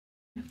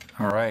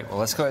All right, well,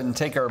 let's go ahead and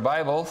take our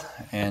Bible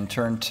and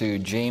turn to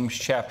James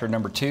chapter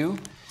number 2.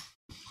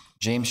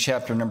 James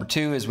chapter number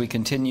 2, as we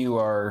continue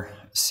our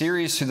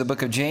series through the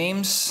book of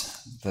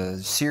James. The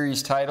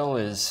series title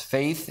is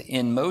Faith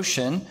in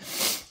Motion,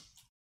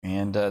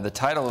 and the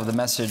title of the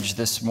message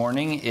this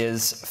morning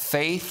is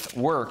Faith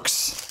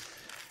Works.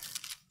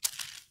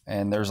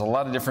 And there's a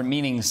lot of different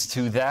meanings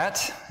to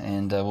that,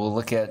 and we'll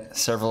look at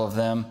several of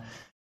them,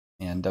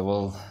 and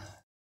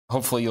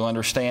hopefully you'll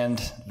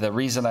understand the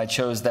reason I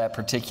chose that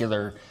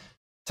particular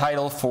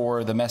title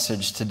for the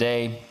message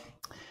today.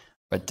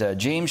 But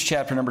James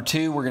chapter number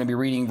 2, we're going to be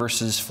reading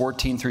verses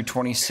 14 through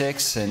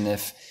 26. And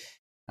if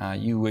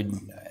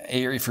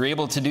you're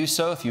able to do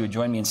so, if you would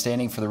join me in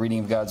standing for the reading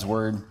of God's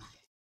word,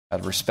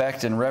 out of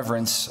respect and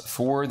reverence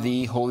for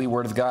the holy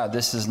word of God.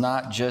 This is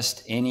not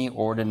just any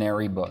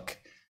ordinary book.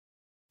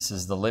 This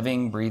is the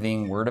living,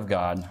 breathing word of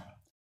God.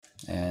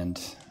 And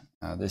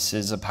this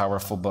is a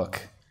powerful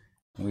book.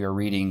 We are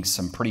reading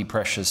some pretty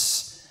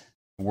precious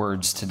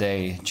words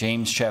today.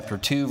 James chapter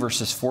 2,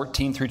 verses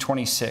 14 through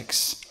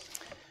 26.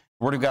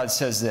 The Word of God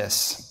says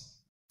this: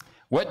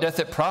 "What doth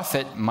it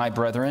profit, my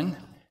brethren,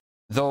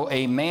 though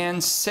a man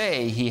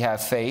say he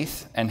have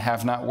faith and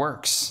have not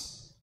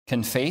works?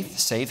 Can faith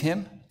save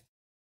him?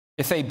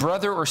 If a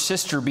brother or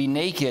sister be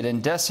naked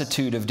and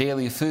destitute of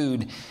daily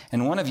food,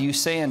 and one of you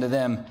say unto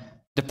them,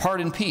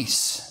 Depart in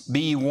peace,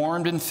 be ye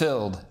warmed and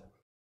filled,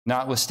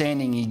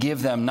 notwithstanding ye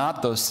give them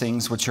not those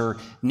things which are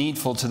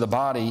needful to the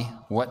body,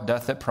 what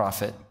doth it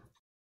profit?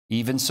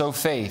 Even so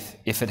faith,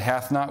 if it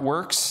hath not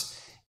works,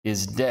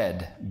 is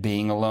dead,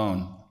 being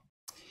alone.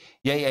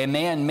 Yea, a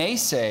man may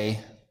say,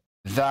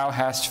 Thou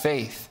hast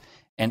faith,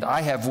 and I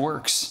have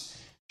works.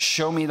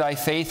 Show me thy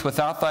faith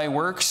without thy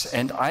works,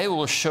 and I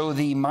will show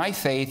thee my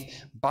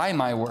faith by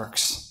my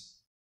works.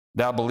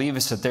 Thou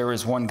believest that there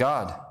is one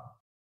God.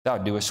 Thou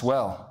doest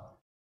well.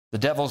 The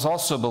devils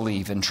also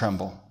believe and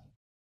tremble.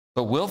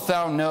 But wilt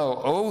thou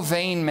know, O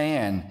vain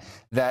man,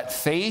 that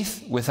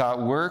faith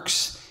without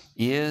works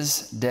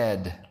is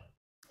dead?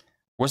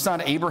 Was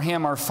not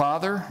Abraham our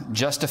father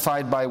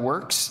justified by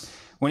works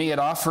when he had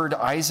offered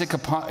Isaac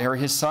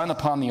his son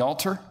upon the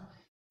altar?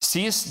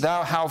 Seest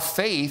thou how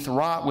faith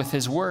wrought with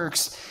his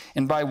works,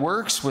 and by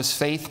works was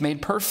faith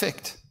made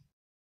perfect?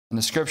 And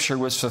the scripture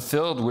was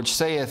fulfilled, which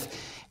saith,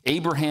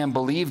 Abraham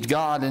believed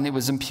God, and it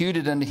was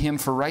imputed unto him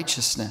for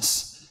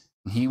righteousness,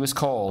 and he was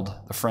called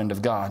the friend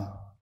of God.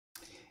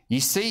 Ye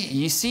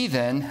see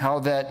then how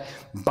that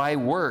by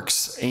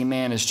works a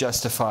man is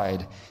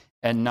justified,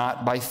 and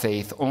not by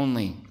faith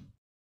only.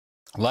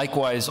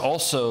 Likewise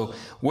also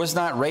was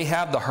not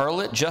Rahab the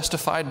harlot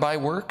justified by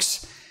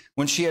works,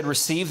 when she had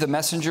received the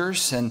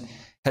messengers and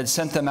had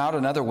sent them out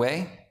another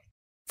way?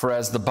 For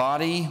as the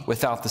body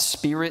without the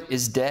spirit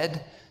is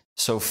dead,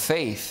 so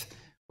faith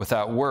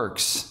without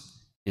works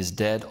is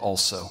dead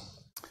also."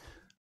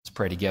 Let's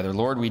pray together.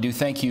 Lord, we do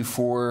thank you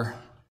for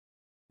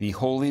the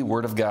holy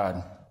word of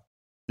God.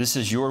 This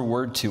is your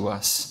word to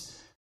us.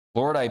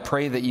 Lord, I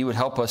pray that you would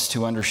help us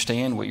to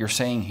understand what you're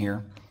saying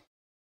here,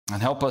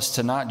 and help us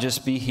to not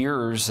just be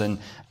hearers and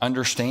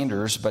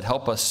understanders, but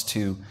help us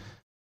to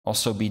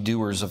also be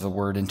doers of the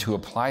word and to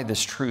apply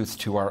this truth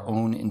to our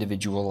own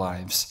individual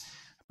lives.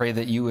 I pray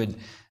that you would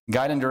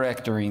guide and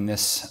direct during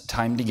this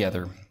time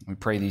together. We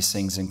pray these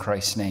things in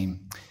Christ's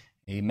name.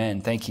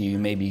 Amen. Thank you. You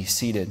may be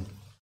seated.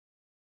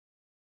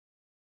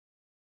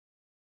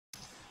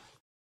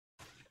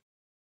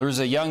 There was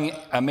a young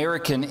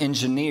American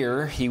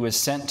engineer. He was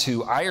sent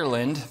to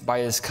Ireland by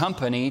his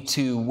company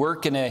to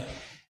work in a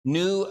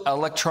new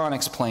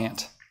electronics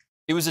plant.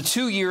 It was a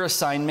 2-year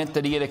assignment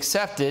that he had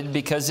accepted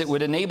because it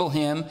would enable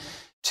him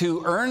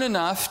to earn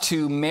enough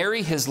to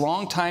marry his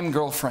longtime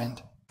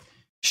girlfriend.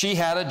 She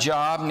had a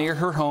job near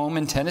her home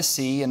in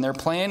Tennessee, and their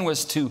plan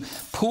was to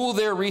pool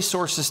their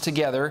resources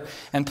together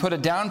and put a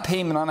down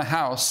payment on a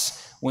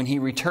house when he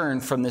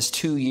returned from this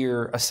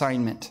 2-year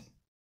assignment.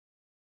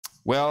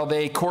 Well,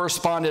 they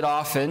corresponded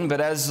often,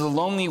 but as the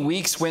lonely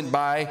weeks went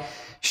by,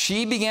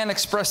 she began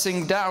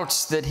expressing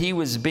doubts that he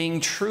was being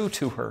true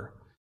to her.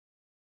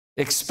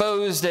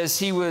 Exposed as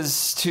he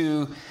was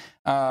to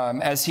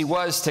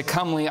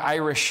comely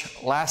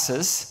Irish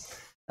lasses,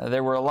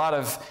 there were a lot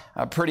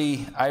of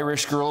pretty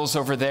Irish girls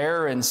over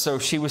there, and so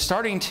she was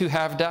starting to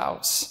have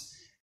doubts.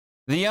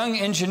 The young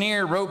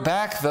engineer wrote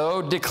back,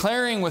 though,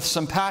 declaring with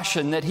some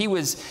passion that he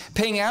was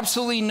paying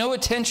absolutely no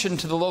attention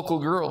to the local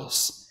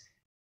girls.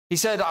 He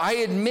said, I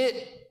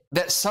admit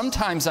that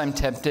sometimes I'm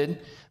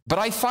tempted, but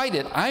I fight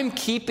it. I'm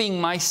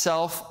keeping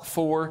myself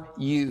for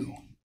you.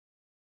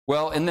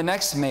 Well, in the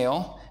next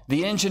mail,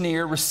 the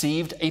engineer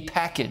received a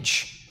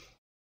package,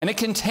 and it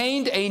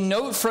contained a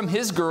note from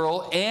his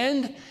girl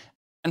and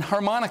an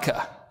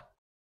harmonica.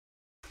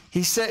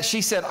 She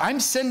said,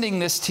 I'm sending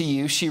this to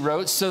you, she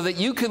wrote, so that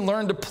you can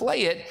learn to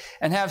play it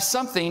and have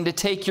something to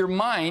take your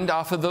mind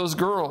off of those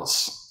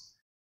girls.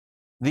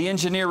 The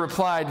engineer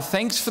replied,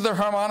 thanks for the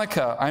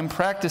harmonica. I'm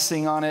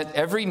practicing on it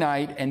every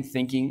night and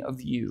thinking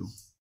of you.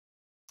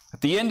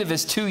 At the end of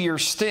his 2-year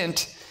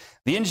stint,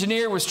 the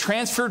engineer was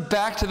transferred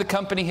back to the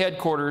company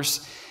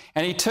headquarters,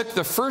 and he took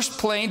the first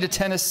plane to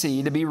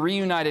Tennessee to be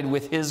reunited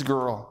with his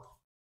girl.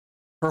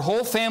 Her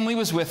whole family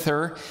was with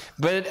her,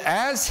 but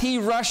as he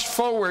rushed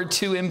forward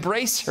to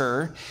embrace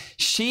her,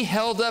 she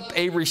held up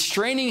a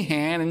restraining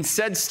hand and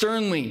said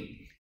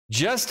sternly,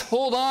 "Just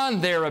hold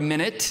on there a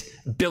minute,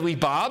 Billy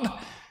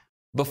Bob.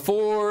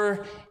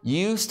 Before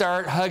you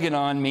start hugging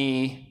on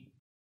me,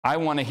 I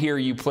want to hear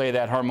you play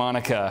that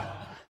harmonica."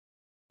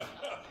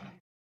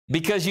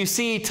 Because you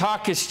see,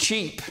 talk is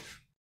cheap.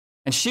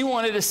 And she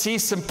wanted to see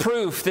some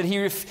proof that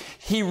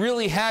he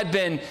really had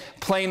been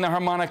playing the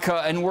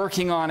harmonica and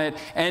working on it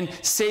and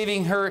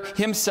saving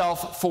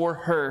himself for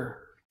her.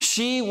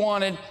 She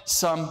wanted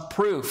some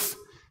proof.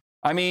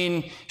 I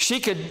mean,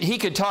 he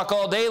could talk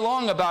all day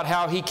long about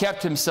how he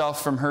kept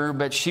himself from her,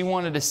 but she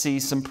wanted to see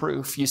some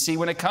proof. You see,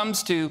 when it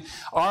comes to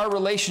our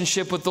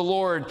relationship with the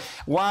Lord,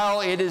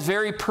 while it is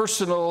very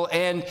personal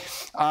and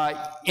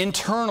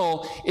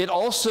internal, it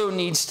also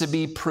needs to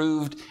be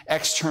proved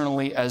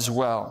externally as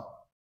well.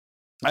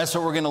 That's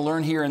what we're going to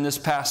learn here in this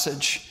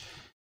passage.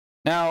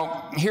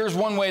 Now, here's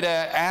one way to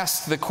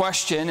ask the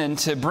question and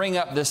to bring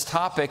up this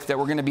topic that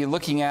we're going to be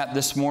looking at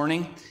this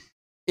morning.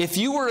 If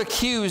you were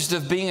accused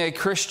of being a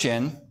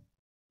Christian,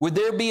 would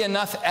there be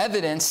enough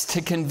evidence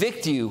to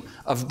convict you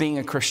of being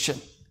a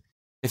Christian?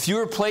 If you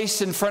were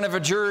placed in front of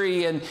a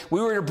jury and we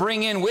were to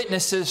bring in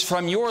witnesses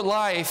from your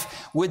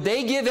life, would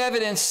they give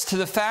evidence to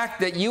the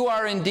fact that you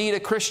are indeed a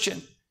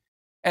Christian?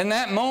 In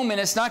that moment,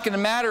 it's not going to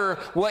matter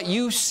what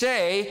you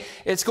say.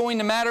 It's going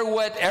to matter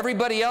what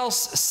everybody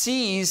else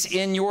sees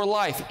in your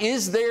life.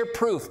 Is there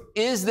proof?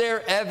 Is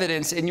there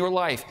evidence in your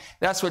life?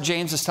 That's what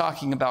James is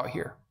talking about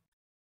here.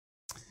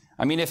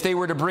 I mean, if they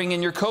were to bring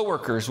in your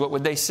coworkers, what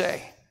would they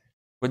say?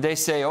 Would they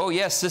say, "Oh,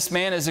 yes, this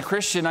man is a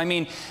Christian"? I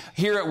mean,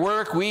 here at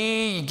work,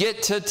 we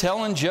get to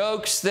telling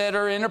jokes that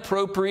are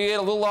inappropriate,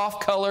 a little off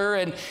color,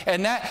 and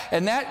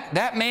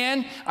that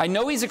man, I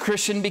know he's a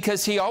Christian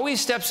because he always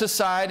steps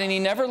aside and he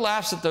never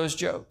laughs at those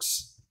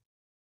jokes.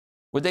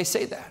 Would they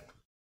say that?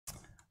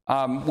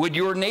 Would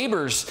your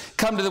neighbors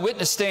come to the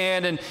witness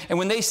stand and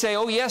when they say,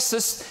 "Oh yes,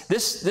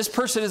 this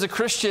person is a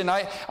Christian,"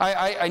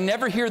 I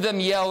never hear them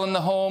yell in the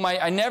home.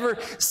 I never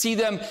see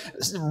them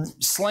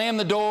slam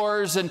the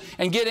doors and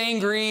get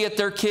angry at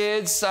their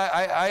kids.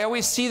 I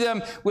always see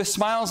them with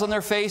smiles on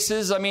their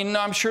faces. I mean,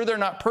 I'm sure they're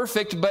not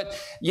perfect, but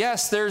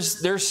yes,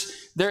 there's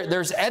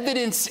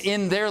evidence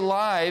in their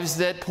lives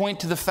that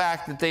point to the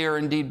fact that they are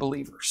indeed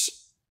believers.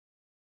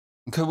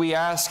 Could we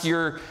ask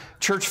your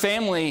church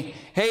family,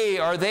 "Hey,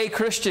 are they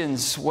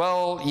Christians?"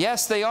 Well,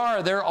 yes, they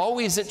are. They're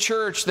always at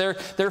church. They're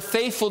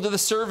faithful to the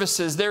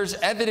services. There's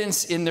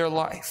evidence in their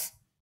life.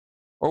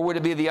 Or would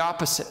it be the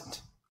opposite?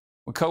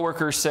 Would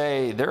coworkers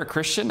say, "They're a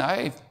Christian"?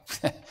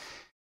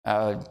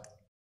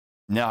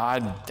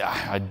 No,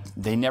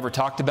 they never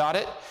talked about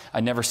it.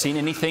 I've never seen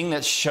anything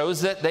that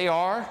shows that they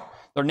are.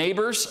 Their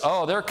neighbors,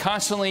 they're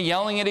constantly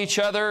yelling at each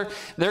other.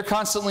 They're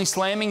constantly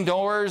slamming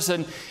doors,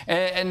 and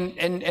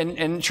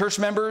church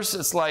members,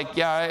 it's like,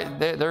 yeah,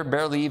 they're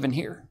barely even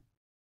here.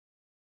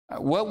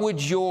 What would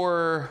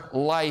your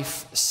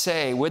life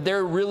say? Would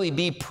there really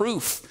be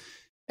proof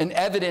and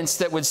evidence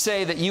that would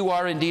say that you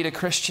are indeed a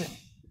Christian?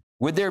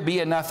 Would there be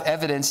enough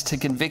evidence to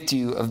convict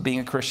you of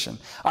being a Christian?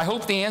 I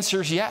hope the answer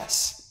is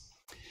yes.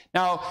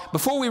 Now,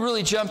 before we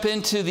really jump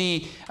into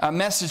the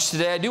message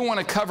today, I do want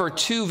to cover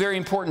two very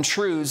important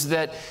truths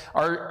that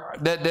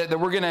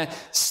we're going to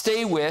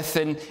stay with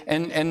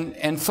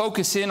and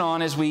focus in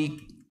on as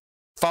we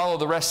follow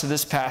the rest of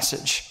this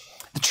passage.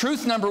 The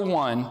truth number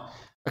one,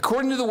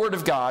 according to the Word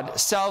of God,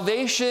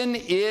 salvation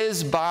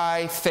is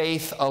by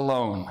faith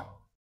alone.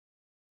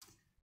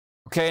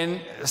 Okay,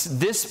 and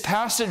this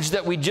passage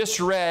that we just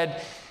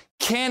read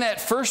can at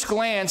first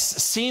glance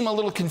seem a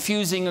little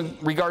confusing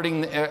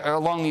regarding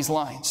along these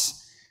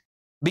lines.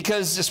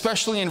 Because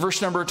especially in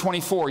verse number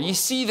 24, you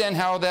see then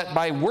how that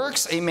by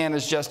works a man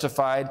is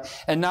justified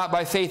and not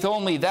by faith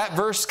only. That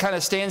verse kind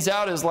of stands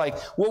out as like,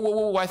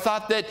 whoa, I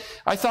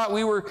thought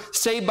we were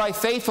saved by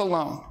faith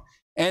alone.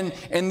 And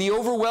the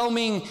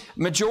overwhelming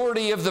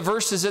majority of the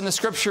verses in the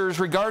scriptures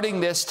regarding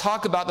this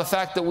talk about the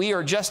fact that we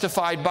are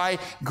justified by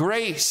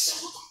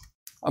grace.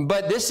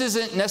 But this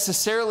isn't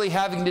necessarily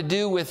having to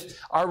do with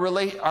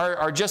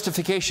our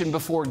justification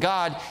before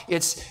God.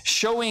 It's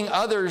showing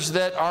others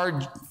that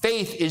our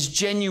faith is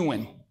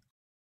genuine.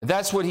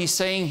 That's what he's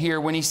saying here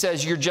when he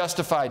says you're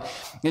justified.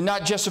 You're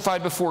not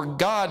justified before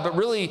God, but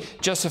really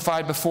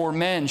justified before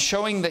men,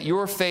 showing that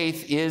your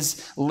faith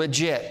is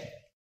legit.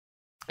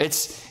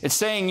 It's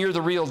saying you're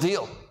the real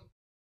deal.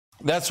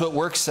 That's what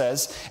works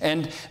says.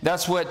 And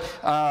that's what,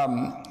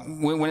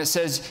 when it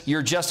says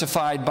you're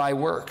justified by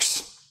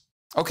works.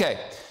 Okay,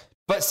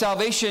 but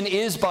salvation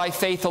is by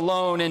faith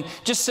alone. And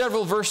just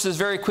several verses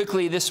very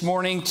quickly this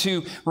morning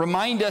to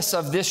remind us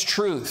of this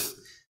truth.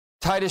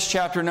 Titus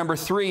chapter number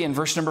 3 and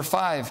verse number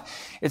 5.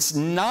 It's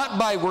not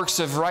by works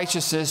of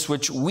righteousness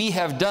which we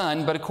have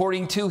done, but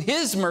according to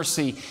his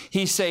mercy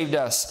he saved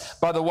us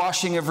by the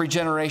washing of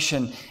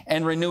regeneration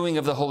and renewing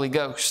of the Holy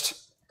Ghost.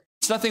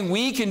 It's nothing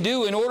we can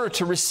do in order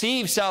to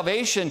receive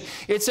salvation.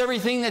 It's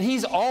everything that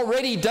he's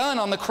already done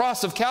on the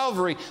cross of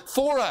Calvary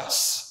for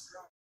us.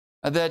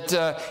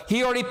 That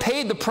he already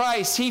paid the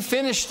price. He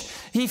finished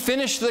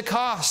the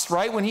cost,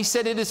 right? When he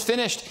said it is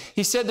finished,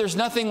 he said there's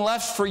nothing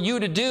left for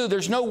you to do.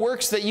 There's no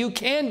works that you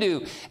can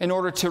do in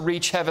order to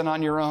reach heaven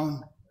on your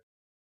own.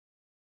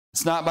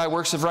 It's not by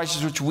works of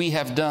righteousness which we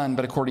have done,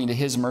 but according to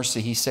his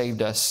mercy he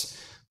saved us,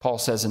 Paul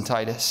says in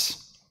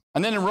Titus.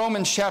 And then in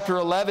Romans chapter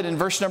 11 and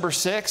verse number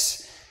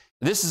 6,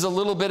 this is a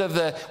little bit of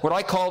what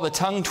I call the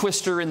tongue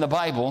twister in the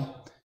Bible.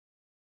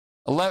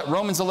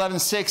 Romans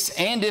 11:6,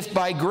 and if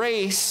by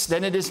grace,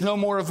 then it is no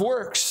more of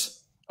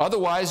works.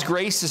 Otherwise,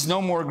 grace is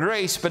no more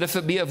grace, but if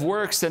it be of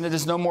works, then it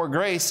is no more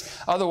grace.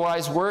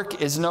 Otherwise,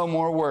 work is no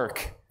more work.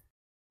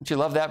 Don't you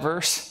love that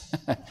verse?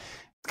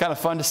 It's kind of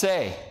fun to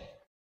say.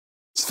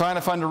 It's kind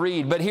of fun to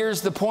read. But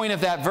here's the point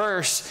of that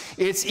verse.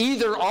 It's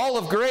either all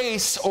of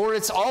grace or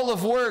it's all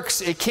of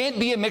works. It can't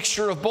be a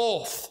mixture of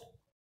both.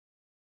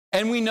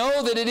 And we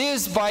know that it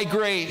is by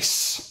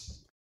grace.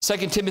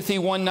 2 Timothy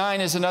 1:9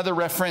 is another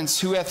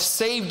reference. Who hath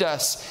saved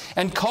us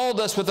and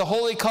called us with a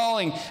holy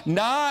calling,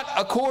 not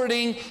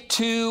according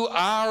to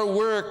our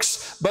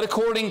works, but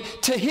according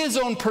to his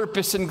own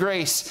purpose and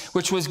grace,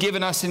 which was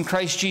given us in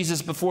Christ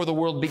Jesus before the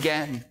world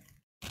began.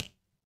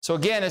 So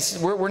again,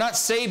 we're not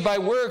saved by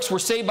works, we're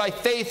saved by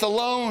faith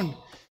alone.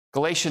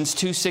 Galatians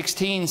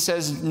 2:16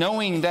 says,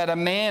 knowing that a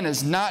man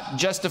is not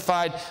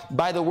justified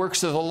by the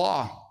works of the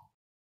law,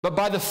 but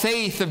by the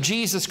faith of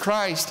Jesus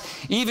Christ.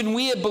 Even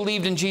we have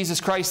believed in Jesus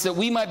Christ that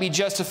we might be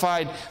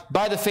justified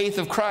by the faith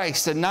of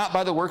Christ and not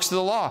by the works of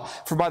the law.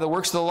 For by the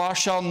works of the law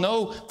shall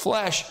no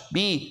flesh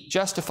be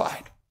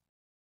justified.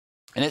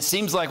 And it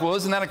seems like, well,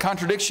 isn't that a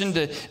contradiction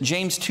to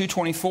James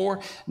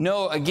 2:24?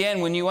 No,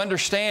 again, when you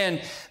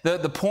understand,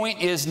 the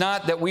point is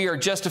not that we are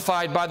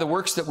justified by the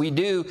works that we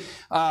do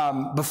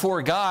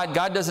before God.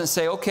 God doesn't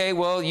say, okay,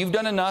 well, you've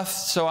done enough,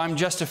 so I'm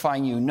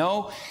justifying you.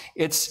 No,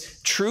 it's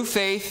true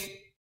faith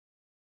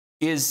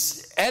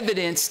is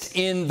evidenced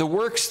in the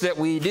works that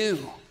we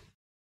do.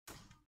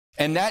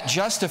 And that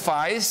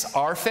justifies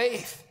our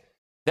faith.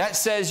 That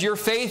says your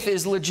faith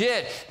is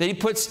legit. That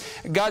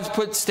God's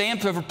put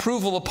stamp of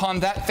approval upon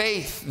that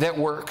faith that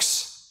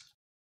works.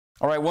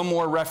 All right, one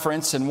more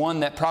reference, and one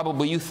that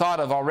probably you thought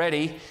of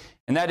already,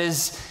 and that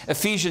is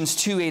Ephesians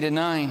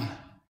 2:8-9.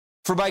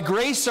 For by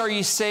grace are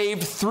ye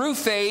saved through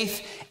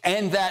faith,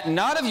 and that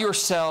not of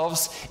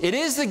yourselves, it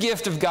is the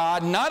gift of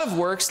God, not of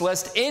works,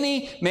 lest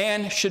any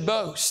man should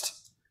boast.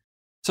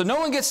 So no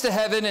one gets to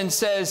heaven and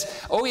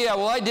says, oh yeah,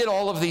 well I did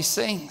all of these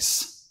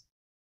things.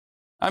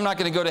 I'm not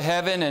going to go to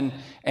heaven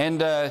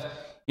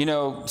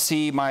and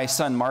see my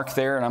son Mark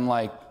there, and I'm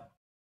like,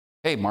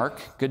 hey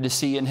Mark, good to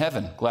see you in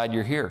heaven. Glad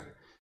you're here.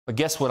 But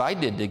guess what I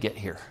did to get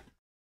here?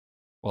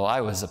 Well,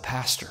 I was a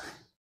pastor.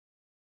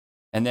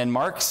 And then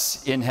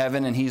Mark's in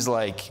heaven and he's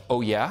like,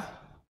 oh yeah?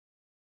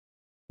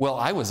 Well,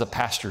 I was a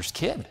pastor's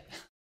kid.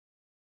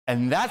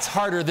 And that's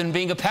harder than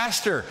being a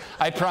pastor,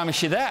 I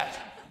promise you that.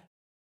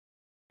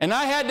 And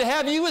I had to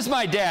have you as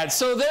my dad,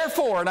 so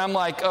therefore, and I'm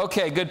like,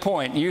 okay, good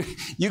point.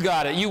 You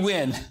got it, you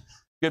win.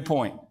 Good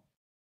point.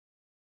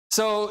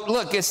 So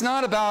look, it's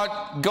not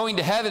about going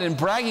to heaven and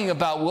bragging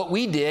about what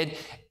we did.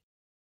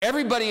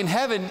 Everybody in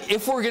heaven,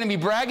 if we're going to be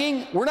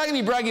bragging, we're not going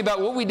to be bragging about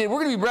what we did.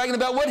 We're going to be bragging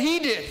about what he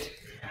did.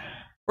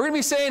 We're going to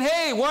be saying,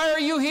 hey, why are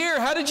you here?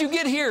 How did you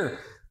get here?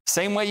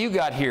 Same way you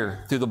got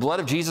here, through the blood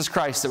of Jesus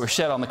Christ that was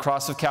shed on the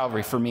cross of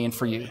Calvary for me and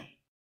for you.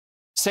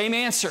 Same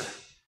answer.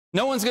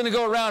 No one's going to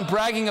go around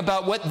bragging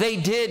about what they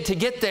did to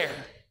get there.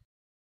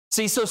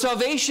 See, so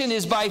salvation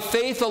is by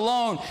faith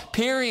alone,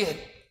 period.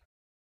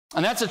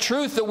 And that's a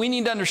truth that we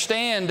need to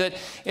understand, that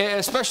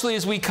especially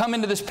as we come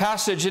into this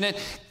passage, and it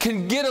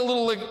can get a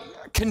little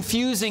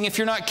confusing if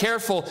you're not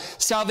careful.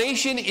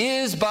 Salvation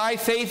is by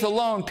faith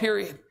alone,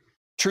 period.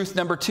 Truth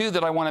number 2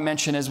 that I want to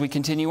mention as we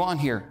continue on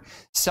here.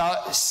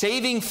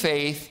 Saving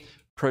faith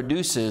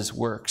produces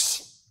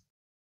works.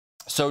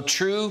 So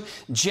true,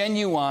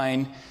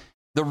 genuine,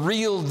 the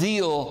real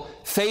deal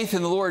faith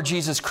in the Lord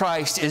Jesus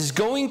Christ is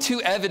going to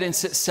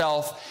evidence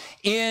itself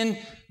in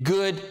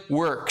good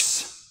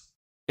works.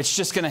 It's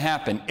just going to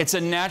happen. It's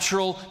a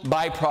natural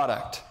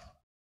byproduct.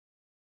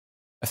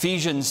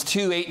 Ephesians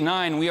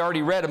 2:8-9, we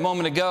already read a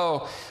moment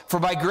ago. For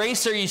by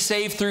grace are ye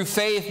saved through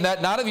faith,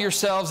 that not of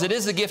yourselves, it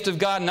is the gift of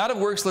God, not of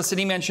works, lest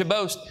any man should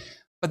boast.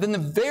 But then the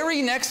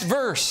very next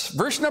verse,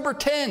 verse number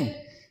 10,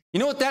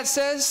 you know what that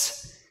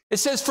says? It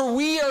says, for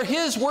we are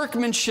his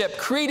workmanship,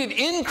 created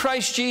in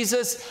Christ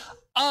Jesus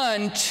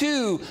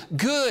unto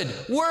good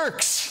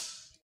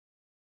works,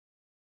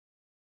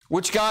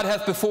 which God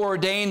hath before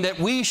ordained that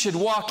we should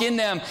walk in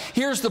them.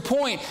 Here's the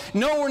point.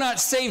 No, we're not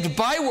saved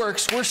by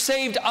works. We're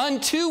saved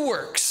unto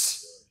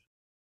works.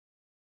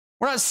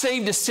 We're not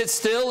saved to sit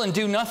still and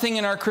do nothing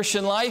in our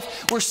Christian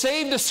life. We're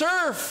saved to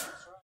serve.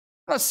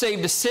 We're not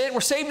saved to sit.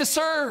 We're saved to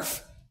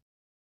serve.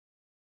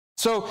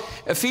 So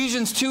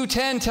Ephesians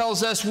 2:10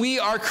 tells us we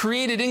are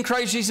created in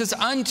Christ Jesus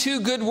unto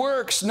good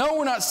works. No,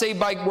 we're not saved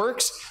by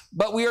works,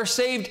 but we are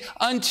saved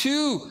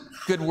unto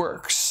good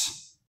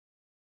works.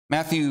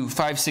 Matthew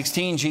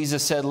 5:16,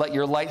 Jesus said, "Let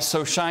your light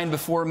so shine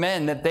before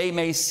men that they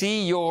may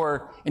see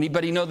your,"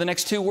 anybody know the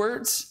next two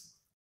words?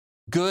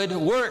 Good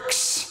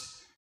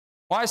works.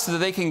 Why? So that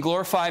they can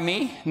glorify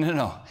me?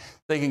 No.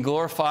 They can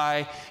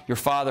glorify your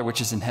Father which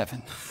is in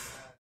heaven.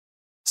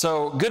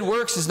 So good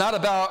works is not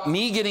about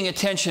me getting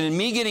attention and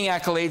me getting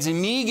accolades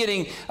and me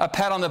getting a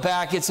pat on the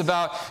back. It's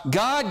about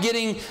God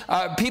getting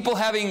people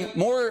having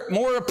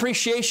more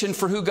appreciation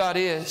for who God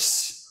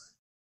is.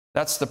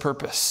 That's the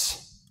purpose.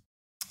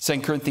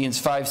 2 Corinthians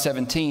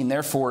 5:17,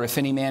 therefore, if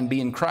any man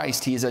be in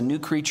Christ, he is a new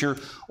creature.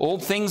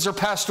 Old things are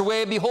passed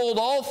away. Behold,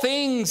 all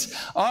things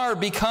are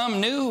become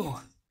new.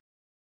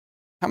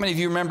 How many of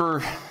you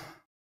remember,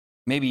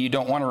 maybe you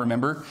don't want to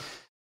remember,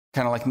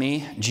 kind of like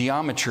me,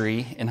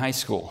 geometry in high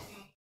school?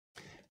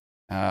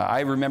 I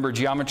remember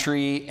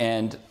geometry,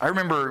 and I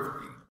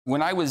remember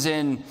when I was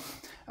in,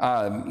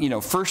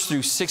 first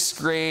through sixth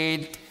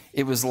grade,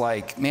 it was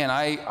like, man,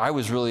 I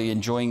was really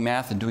enjoying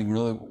math and doing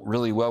really,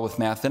 really well with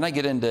math. Then I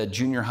get into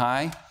junior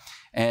high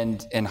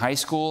and high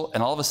school,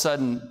 and all of a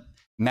sudden,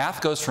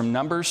 math goes from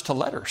numbers to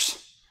letters.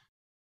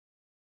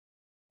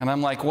 And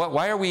I'm like, what?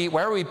 Why are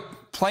we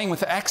playing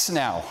with X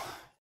now?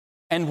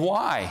 And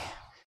why?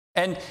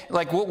 And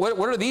like,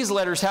 what do these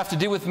letters have to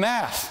do with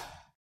math?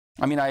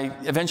 I mean, I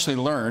eventually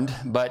learned,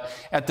 but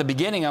at the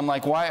beginning, I'm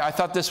like, why? I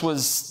thought this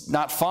was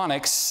not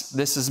phonics.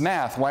 This is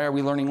math. Why are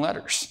we learning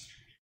letters?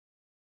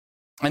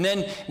 And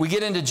then we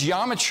get into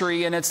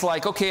geometry, and it's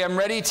like, okay, I'm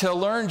ready to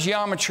learn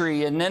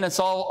geometry. And then it's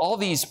all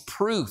these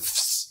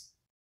proofs.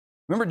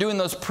 Remember doing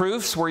those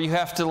proofs where you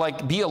have to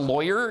like be a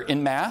lawyer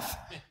in math?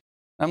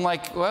 I'm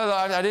like, well,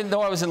 I didn't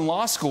know I was in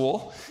law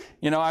school.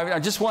 I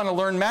just want to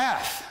learn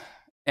math.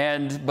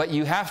 But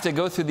you have to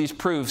go through these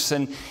proofs.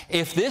 And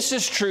if this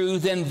is true,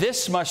 then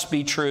this must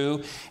be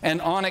true.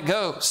 And on it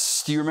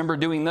goes. Do you remember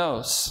doing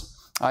those?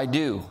 I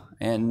do,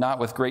 and not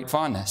with great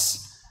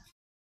fondness.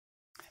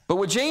 But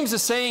what James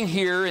is saying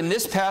here in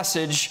this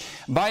passage,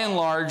 by and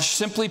large,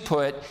 simply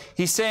put,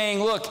 he's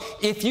saying, look,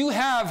 if you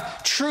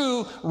have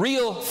true,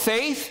 real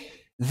faith,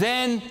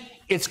 then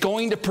it's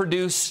going to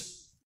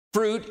produce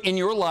fruit in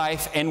your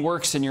life and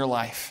works in your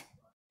life.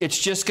 It's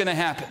just going to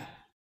happen.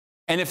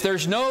 And if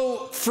there's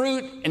no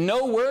fruit and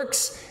no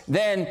works,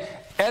 then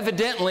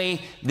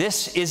evidently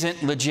this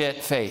isn't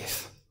legit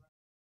faith.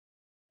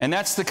 And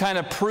that's the kind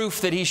of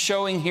proof that he's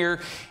showing here.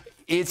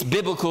 It's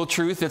biblical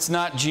truth. It's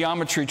not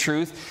geometry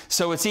truth.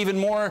 So it's even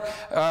more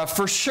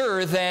for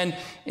sure than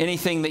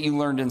anything that you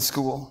learned in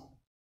school.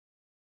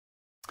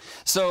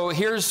 So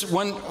here's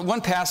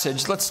one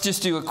passage. Let's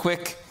just do a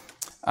quick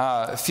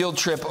field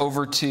trip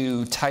over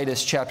to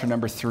Titus chapter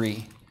number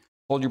 3.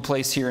 Hold your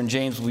place here, and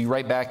James will be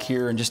right back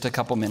here in just a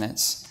couple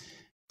minutes.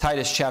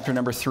 Titus chapter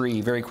number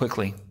 3, very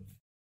quickly.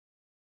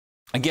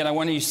 Again, I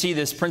want you to see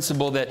this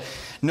principle that,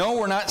 no,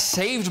 we're not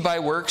saved by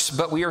works,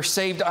 but we are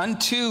saved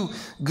unto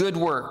good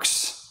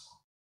works.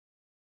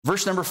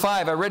 Verse number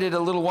 5, I read it a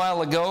little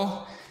while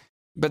ago,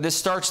 but this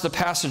starts the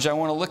passage I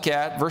want to look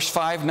at. Verse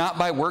 5, not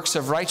by works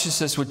of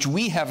righteousness which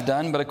we have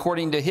done, but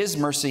according to his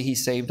mercy he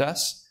saved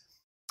us,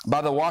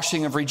 by the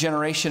washing of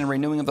regeneration and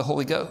renewing of the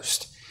Holy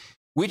Ghost,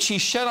 which he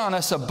shed on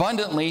us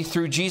abundantly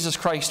through Jesus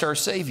Christ our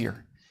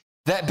Savior,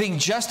 that being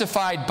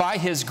justified by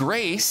his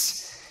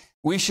grace,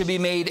 we should be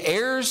made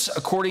heirs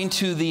according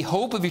to the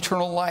hope of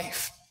eternal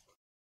life.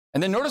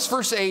 And then notice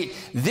verse 8,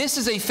 this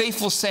is a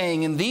faithful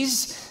saying, and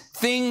these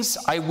things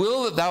I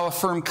will that thou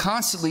affirm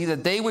constantly,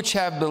 that they which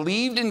have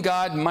believed in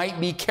God might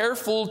be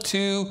careful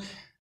to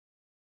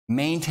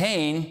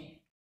maintain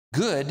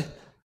good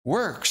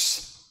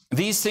works.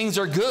 These things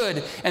are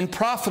good and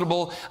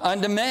profitable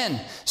unto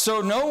men.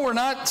 So no, we're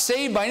not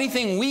saved by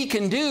anything we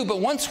can do, but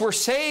once we're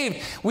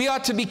saved, we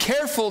ought to be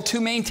careful to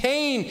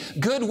maintain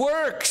good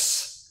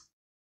works.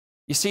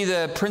 You see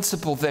the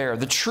principle there.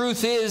 The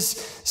truth is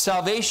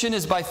salvation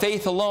is by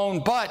faith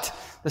alone, but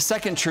the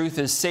second truth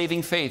is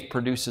saving faith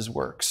produces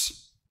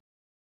works.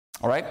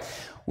 All right?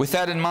 With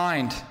that in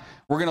mind,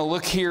 we're going to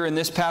look here in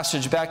this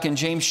passage back in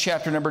James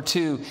chapter number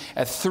 2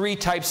 at 3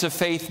 types of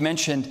faith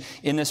mentioned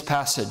in this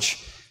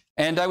passage.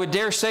 And I would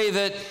dare say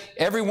that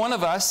every one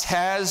of us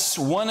has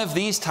one of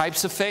these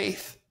types of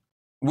faith.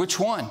 Which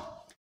one?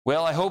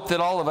 Well, I hope that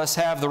all of us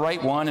have the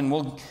right one, and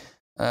we'll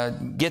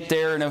get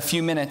there in a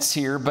few minutes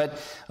here.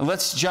 But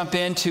let's jump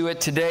into it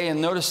today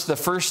and notice the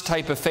first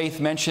type of faith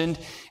mentioned,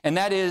 and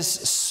that is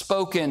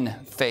spoken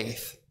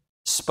faith.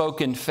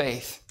 Spoken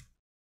faith.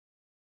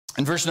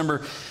 In verse number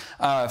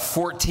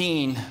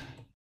 14,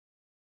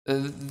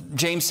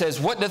 James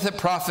says, what doth it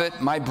profit,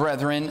 my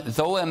brethren,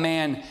 though a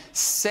man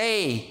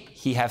say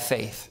he have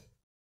faith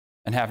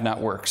and have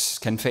not works?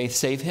 Can faith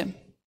save him?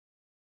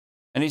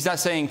 And he's not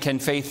saying, can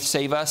faith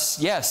save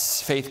us?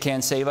 Yes, faith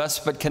can save us,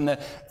 but can the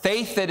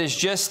faith that is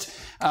just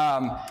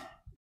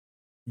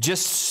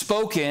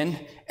spoken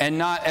and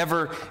not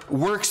ever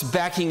works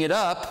backing it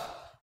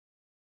up,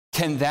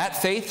 can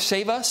that faith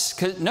save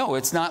us? No,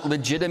 it's not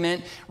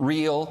legitimate,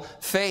 real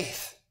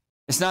faith.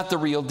 It's not the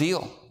real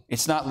deal.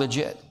 It's not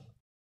legit.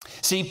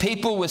 See,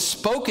 people with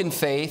spoken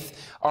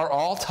faith are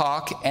all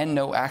talk and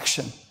no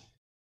action.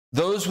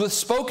 Those with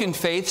spoken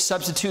faith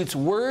substitutes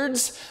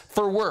words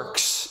for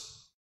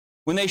works.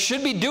 When they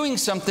should be doing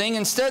something,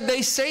 instead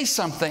they say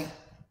something.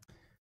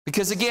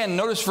 Because again,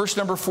 notice verse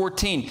number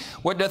 14.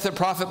 What doth it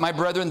profit, my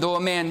brethren, though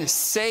a man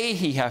say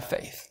he have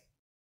faith?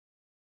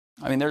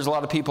 I mean, there's a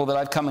lot of people that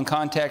I've come in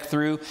contact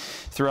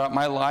throughout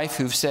my life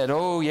who've said,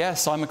 oh,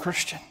 yes, I'm a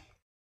Christian.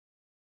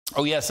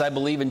 Oh, yes, I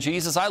believe in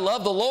Jesus. I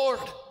love the Lord.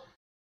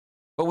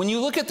 But when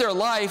you look at their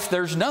life,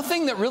 there's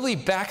nothing that really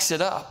backs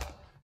it up.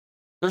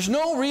 There's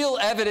no real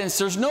evidence.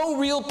 There's no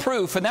real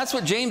proof. And that's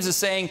what James is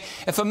saying.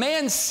 If a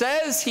man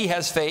says he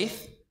has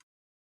faith,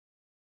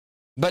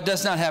 but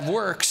does not have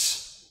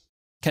works,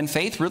 can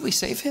faith really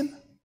save him?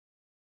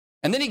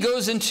 And then he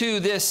goes into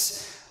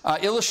this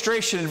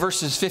illustration in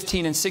verses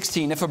 15 and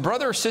 16. If a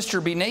brother or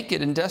sister be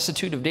naked and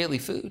destitute of daily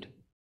food,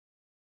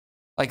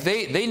 like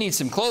they need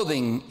some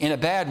clothing in a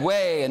bad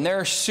way, and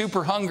they're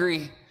super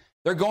hungry,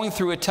 they're going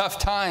through a tough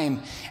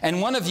time,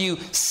 and one of you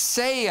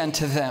say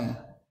unto them,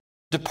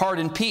 depart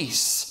in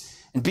peace,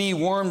 and be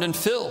warmed and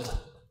filled.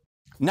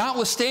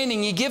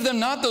 Notwithstanding, ye give them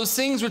not those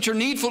things which are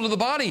needful to the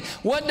body.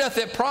 What doth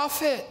it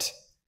profit?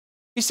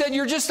 He said,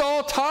 you're just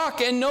all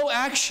talk and no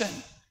action.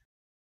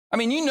 I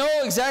mean, you know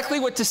exactly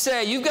what to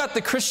say. You've got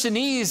the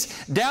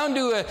Christianese down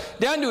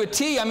to a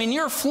T. I mean,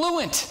 you're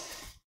fluent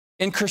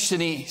in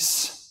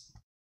Christianese.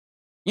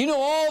 You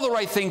know all the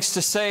right things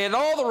to say at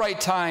all the right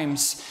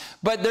times,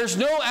 but there's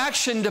no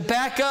action to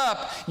back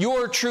up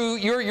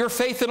your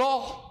faith at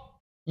all.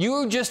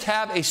 You just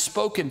have a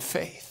spoken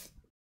faith.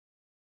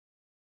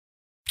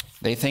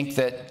 They think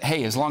that,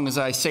 hey, as long as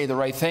I say the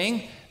right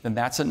thing, then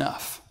that's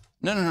enough.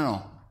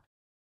 No.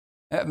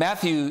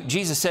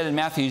 Jesus said in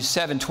Matthew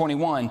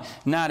 7:21,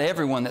 not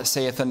everyone that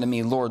saith unto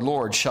me, Lord,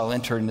 Lord, shall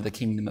enter into the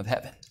kingdom of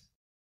heaven.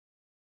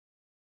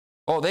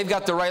 Oh, they've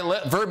got the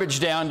right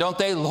verbiage down, don't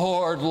they?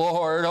 Lord,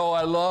 Lord, oh,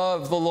 I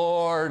love the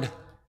Lord.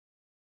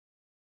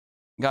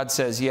 God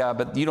says, yeah,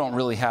 but you don't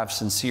really have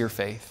sincere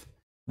faith.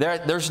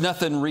 There's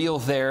nothing real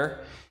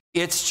there.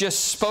 It's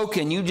just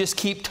spoken. You just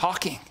keep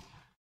talking.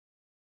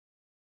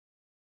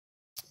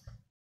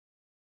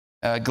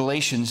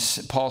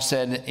 Galatians, Paul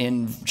said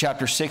in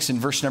chapter 6 and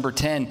verse number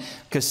 10,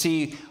 because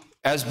see,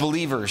 as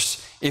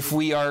believers, if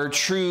we are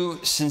true,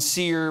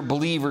 sincere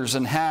believers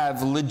and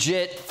have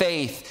legit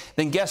faith,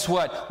 then guess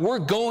what? We're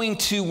going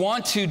to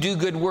want to do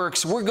good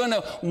works. We're going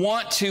to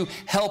want to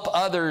help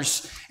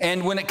others.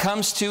 And when it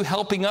comes to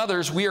helping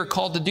others, we are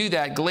called to do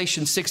that.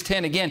 Galatians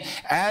 6:10, again,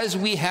 as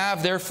we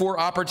have therefore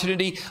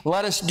opportunity,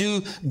 let us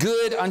do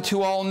good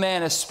unto all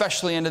men,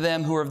 especially unto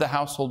them who are of the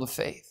household of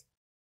faith.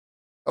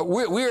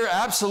 We're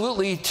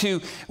absolutely to,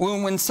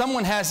 when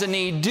someone has a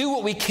need, do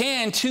what we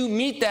can to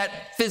meet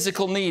that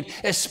physical need,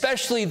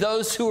 especially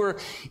those who are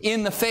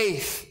in the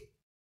faith,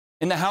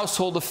 in the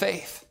household of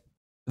faith.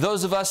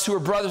 Those of us who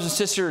are brothers and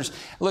sisters,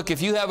 look,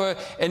 if you have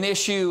an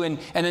issue and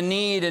a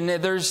need and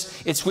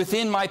it's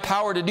within my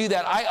power to do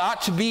that, I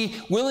ought to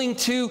be willing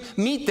to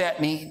meet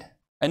that need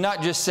and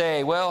not just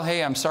say, well,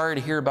 hey, I'm sorry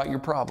to hear about your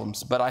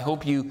problems, but I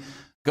hope you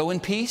go in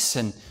peace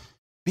and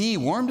be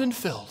warmed and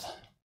filled.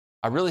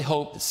 I really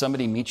hope that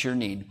somebody meets your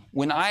need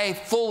when I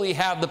fully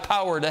have the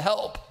power to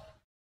help.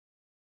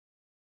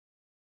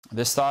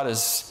 This thought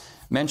is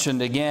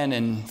mentioned again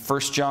in 1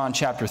 John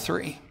chapter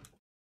 3.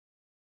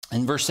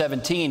 In verse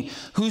 17,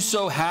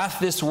 whoso hath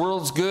this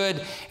world's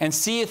good and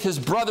seeth his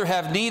brother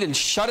have need and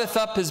shutteth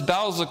up his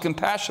bowels of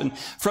compassion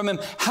from him,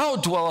 how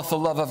dwelleth the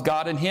love of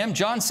God in him?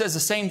 John says the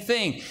same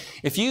thing.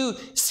 If you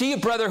see a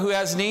brother who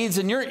has needs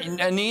and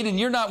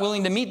you're not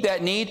willing to meet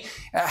that need,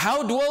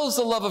 how dwells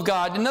the love of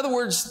God? In other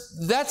words,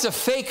 that's a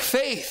fake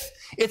faith.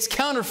 It's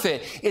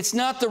counterfeit. It's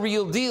not the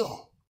real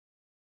deal.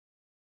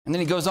 And then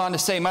he goes on to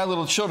say, my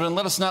little children,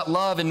 let us not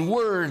love in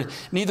word,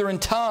 neither in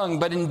tongue,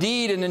 but in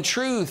deed and in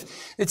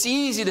truth. It's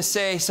easy to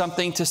say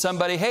something to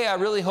somebody, hey, I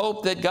really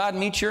hope that God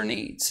meets your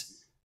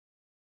needs.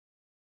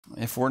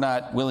 If we're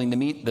not willing to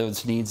meet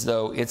those needs,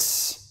 though,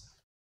 it's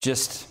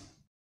just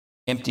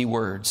empty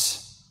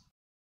words.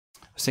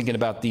 I was thinking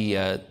about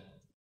you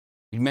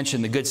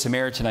mentioned the Good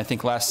Samaritan, I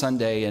think, last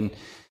Sunday, and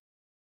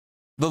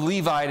the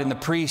Levite and the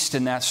priest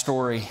in that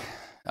story.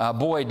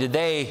 Boy, did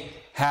they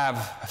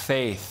have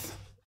faith.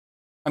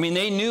 I mean,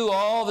 they knew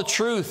all the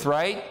truth,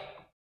 right?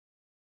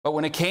 But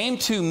when it came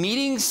to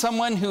meeting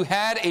someone who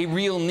had a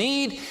real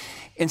need,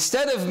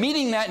 instead of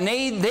meeting that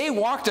need, they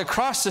walked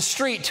across the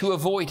street to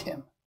avoid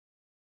him.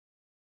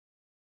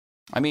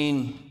 I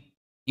mean,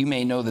 you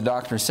may know the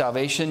doctrine of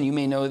salvation. You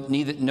may know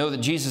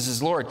that Jesus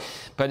is Lord.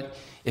 But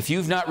if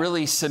you've not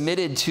really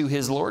submitted to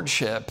his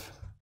lordship,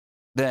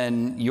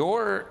 then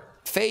your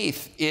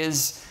faith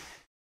is,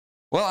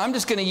 well, I'm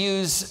just going to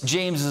use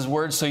James's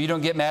words so you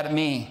don't get mad at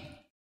me.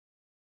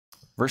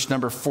 Verse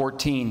number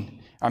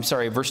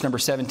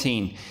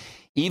 17.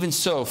 Even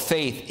so,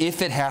 faith,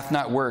 if it hath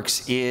not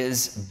works,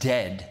 is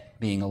dead,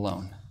 being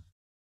alone.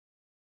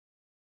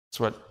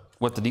 That's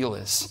what the deal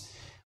is.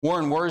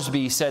 Warren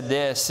Worsby said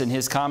this in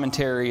his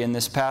commentary in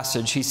this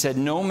passage. He said,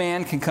 no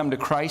man can come to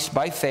Christ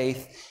by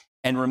faith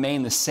and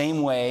remain the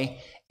same way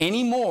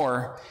any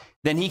more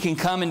then he can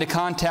come into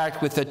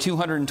contact with a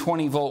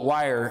 220-volt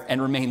wire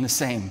and remain the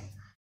same.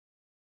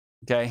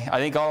 Okay? I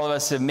think all of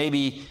us have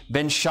maybe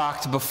been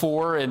shocked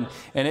before,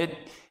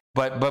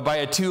 but by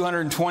a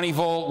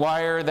 220-volt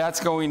wire, that's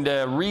going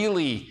to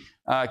really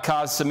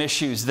cause some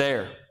issues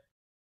there.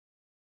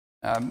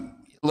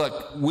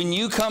 Look, when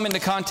you come into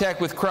contact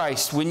with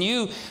Christ, when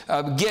you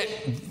get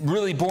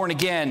really born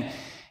again,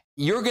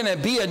 you're going to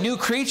be a new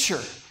creature.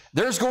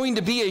 There's going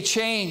to be a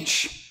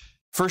change.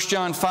 1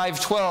 John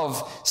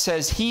 5:12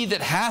 says, "He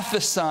that hath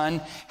the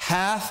Son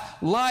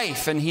hath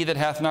life, and he that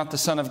hath not the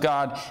Son of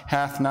God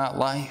hath not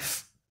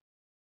life."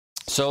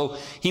 So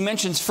he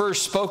mentions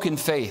first spoken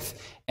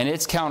faith, and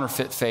it's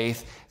counterfeit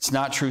faith. It's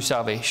not true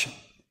salvation.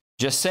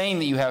 Just saying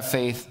that you have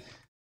faith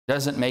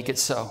doesn't make it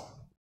so.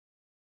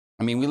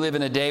 I mean, we live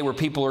in a day where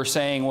people are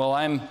saying, well,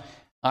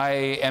 I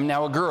am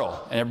now a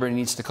girl, and everybody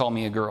needs to call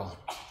me a girl.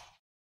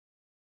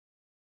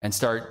 And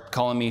start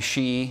calling me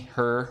she,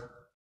 her,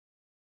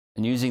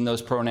 and using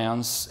those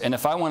pronouns. And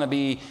if I want to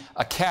be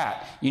a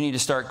cat, you need to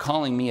start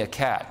calling me a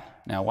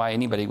cat. Now, why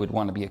anybody would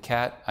want to be a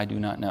cat, I do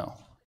not know.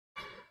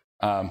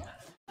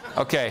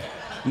 Okay,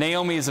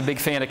 Naomi is a big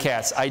fan of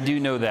cats. I do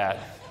know that.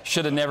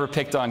 Should have never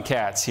picked on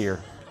cats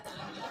here.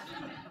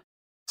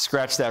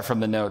 Scratch that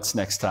from the notes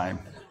next time.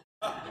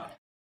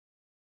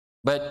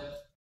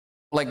 But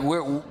like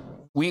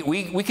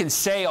we can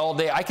say all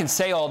day, I can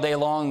say all day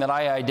long that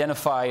I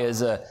identify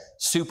as a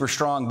super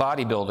strong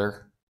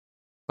bodybuilder,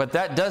 but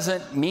that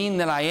doesn't mean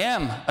that I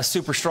am a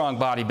super strong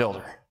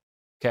bodybuilder,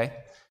 okay?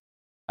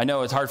 I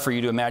know it's hard for you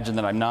to imagine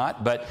that I'm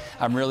not, but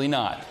I'm really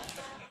not.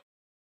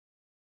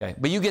 Okay,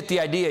 but you get the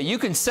idea. You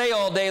can say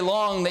all day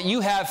long that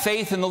you have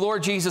faith in the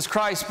Lord Jesus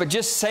Christ, but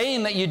just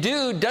saying that you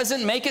do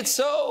doesn't make it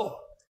so.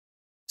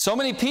 So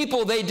many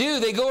people, they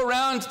go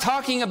around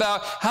talking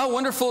about how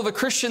wonderful of a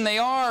Christian they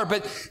are,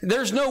 but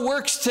there's no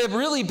works to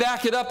really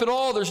back it up at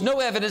all. There's no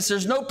evidence.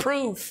 There's no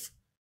proof.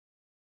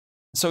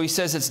 So he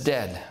says it's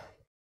dead.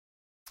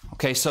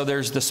 Okay, so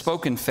there's the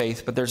spoken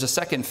faith, but there's a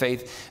second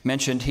faith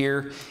mentioned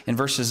here in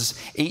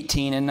verses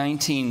 18 and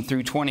 19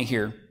 through 20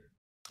 here,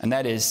 and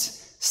that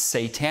is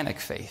satanic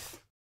faith.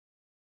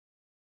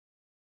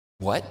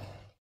 What?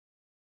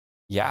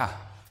 Yeah.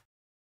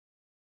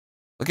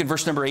 Look at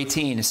verse number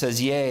 18. It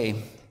says,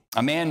 "Yea,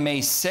 a man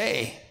may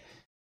say,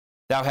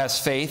 thou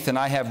hast faith, and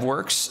I have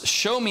works.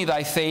 Show me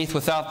thy faith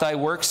without thy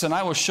works, and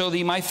I will show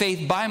thee my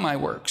faith by my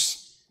works."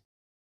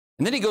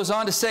 And then he goes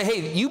on to say,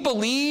 hey, you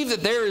believe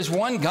that there is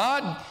one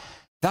God?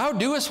 Thou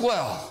doest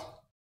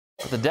well.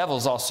 But the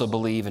devils also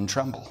believe and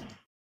tremble.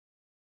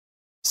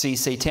 See,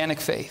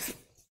 satanic faith.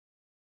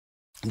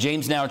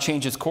 James now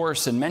changes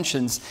course and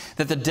mentions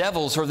that the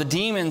devils or the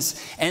demons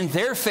and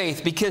their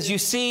faith, because you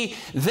see,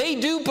 they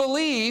do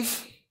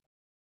believe.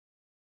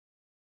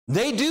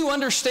 They do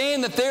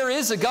understand that there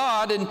is a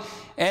God,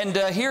 and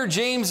here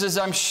James is,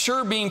 I'm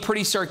sure, being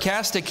pretty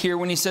sarcastic here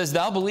when he says,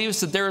 thou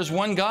believest that there is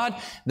one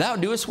God, thou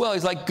doest well.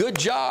 He's like, good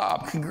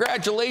job,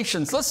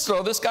 congratulations, let's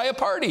throw this guy a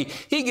party.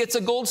 He gets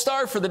a gold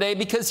star for the day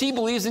because he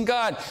believes in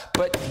God.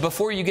 But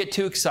before you get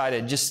too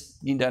excited,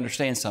 just need to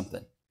understand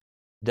something.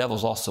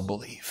 Devils also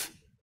believe.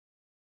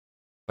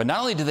 But not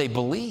only do they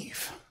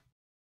believe,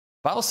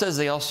 the Bible says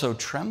they also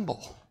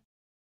tremble.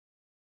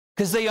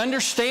 Because they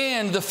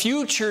understand the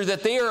future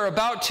that they are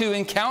about to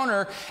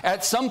encounter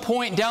at some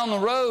point down the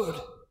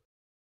road.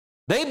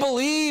 They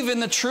believe in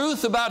the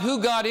truth about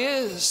who God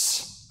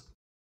is.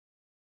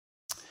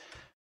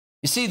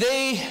 You see,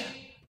 they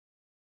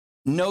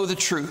know the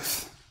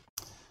truth,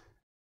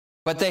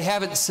 but they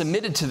haven't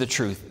submitted to the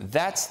truth.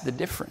 That's the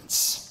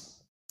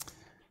difference.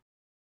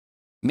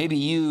 Maybe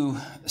you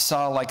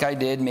saw, like I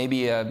did,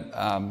 maybe it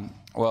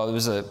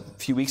was a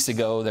few weeks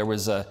ago, there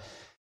was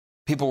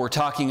people were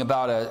talking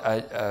about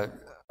a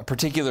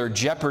particular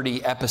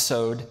Jeopardy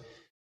episode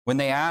when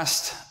they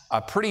asked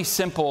a pretty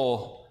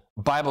simple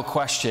Bible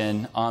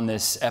question on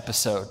this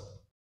episode.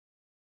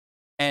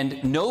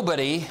 And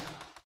nobody,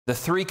 the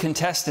three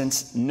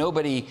contestants,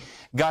 nobody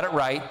got it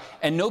right,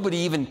 and nobody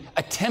even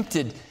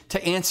attempted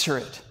to answer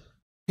it.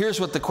 Here's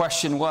what the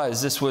question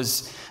was. This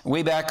was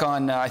way back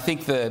on, I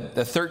think, the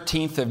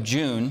 13th of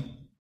June.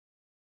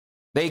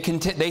 They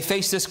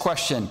faced this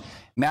question.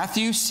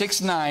 Matthew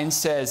 6:9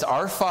 says,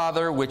 Our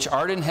Father, which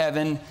art in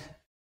heaven,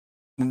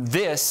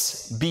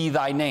 this be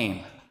thy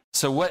name.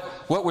 So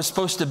what was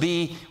supposed to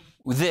be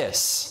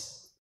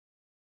this?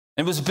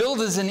 It was billed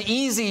as an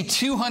easy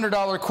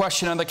 $200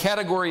 question on the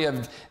category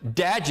of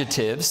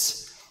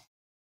adjectives,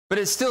 but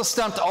it still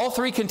stumped all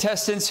three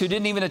contestants who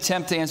didn't even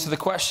attempt to answer the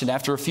question.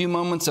 After a few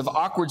moments of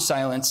awkward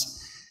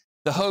silence,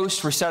 the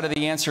host recited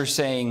the answer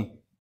saying,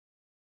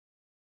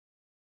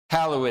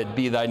 Hallowed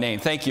be thy name.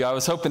 Thank you. I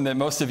was hoping that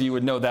most of you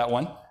would know that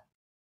one.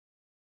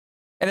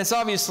 And it's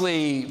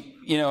obviously,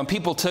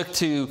 people took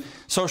to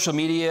social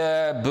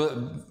media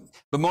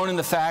bemoaning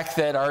the fact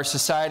that our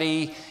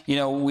society, we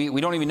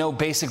don't even know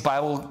basic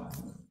Bible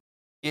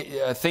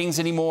things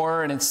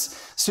anymore, and it's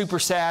super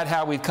sad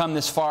how we've come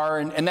this far,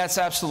 and that's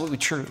absolutely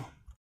true.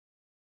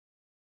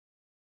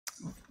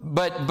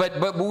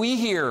 But we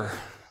here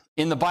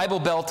in the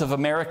Bible Belt of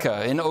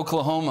America, in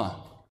Oklahoma,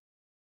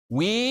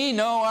 We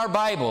know our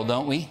Bible,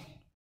 don't we?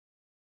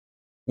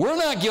 We're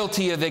not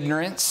guilty of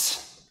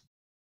ignorance.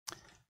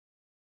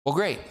 Well,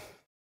 great.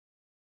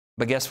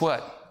 But guess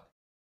what?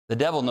 The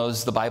devil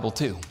knows the Bible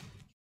too.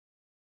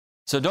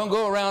 So don't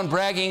go around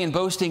bragging and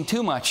boasting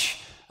too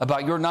much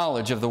about your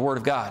knowledge of the Word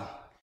of God,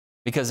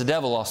 because the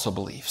devil also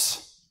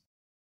believes.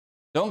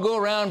 Don't go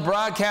around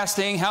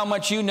broadcasting how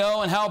much you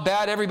know and how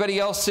bad everybody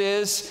else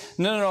is.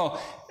 No.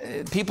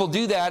 People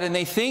do that and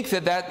they think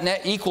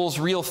that equals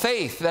real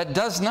faith. That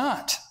does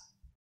not.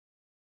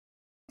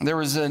 There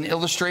was an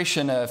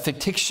illustration, a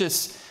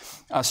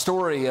fictitious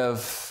story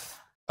of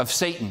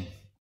Satan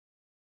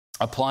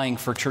applying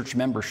for church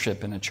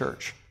membership in a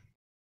church.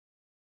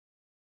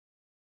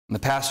 And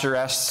the pastor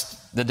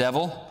asked the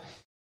devil,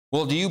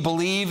 well, do you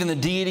believe in the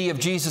deity of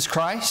Jesus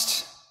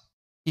Christ?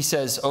 He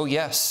says, oh,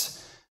 yes.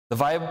 The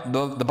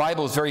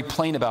Bible is very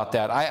plain about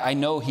that. I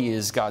know he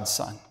is God's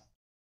son.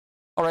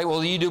 All right,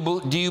 well,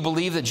 do you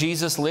believe that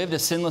Jesus lived a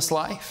sinless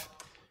life?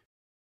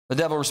 The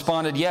devil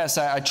responded, yes,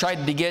 I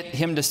tried to get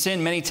him to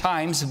sin many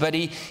times, but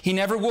he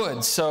never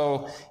would.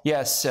 So,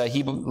 yes,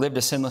 he lived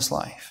a sinless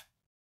life.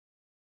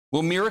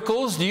 Well,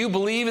 miracles, do you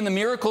believe in the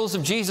miracles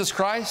of Jesus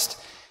Christ?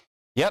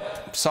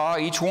 Yep, saw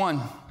each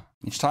one.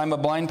 Each time a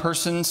blind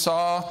person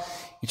saw,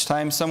 each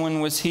time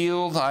someone was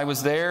healed, I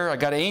was there. I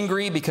got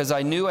angry because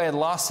I knew I had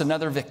lost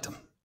another victim.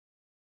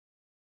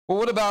 Well,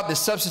 what about the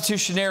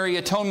substitutionary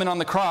atonement on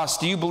the cross?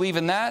 Do you believe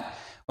in that?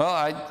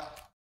 Well,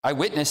 I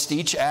witnessed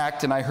each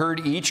act and I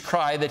heard each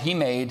cry that he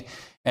made,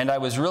 and I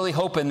was really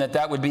hoping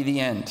that would be the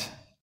end.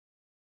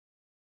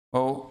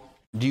 Well,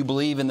 do you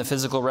believe in the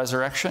physical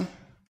resurrection?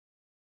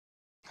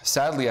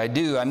 Sadly, I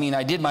do. I mean,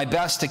 I did my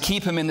best to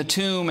keep him in the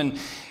tomb,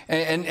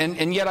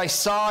 and yet I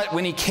saw it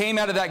when he came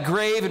out of that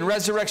grave in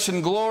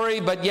resurrection glory.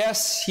 But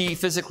yes, he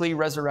physically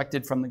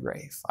resurrected from the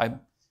grave. It's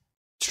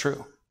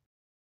true.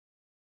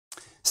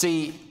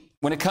 See,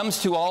 when it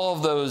comes to all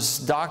of those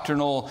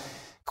doctrinal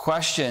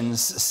questions,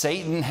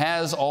 Satan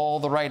has all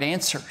the right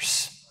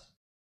answers.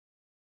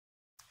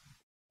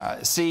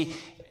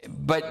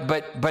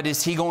 But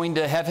is he going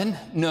to heaven?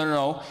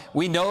 No.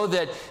 We know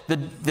that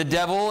the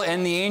devil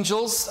and the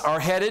angels are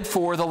headed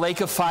for the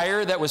lake of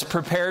fire that was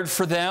prepared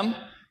for them.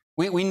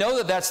 We know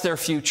that that's their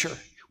future.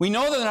 We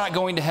know they're not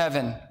going to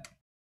heaven.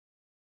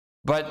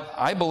 But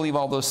I believe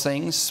all those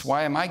things.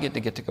 Why am I get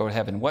to go to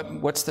heaven?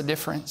 What's the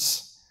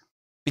difference?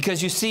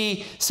 Because you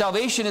see,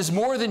 salvation is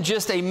more than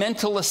just a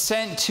mental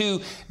assent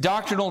to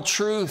doctrinal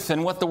truth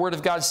and what the Word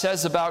of God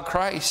says about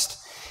Christ.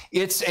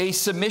 It's a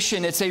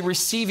submission. It's a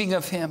receiving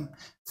of him.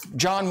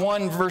 John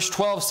 1 verse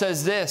 12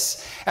 says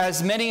this,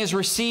 as many as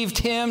received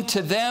him,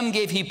 to them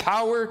gave he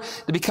power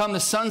to become the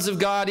sons of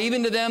God,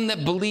 even to them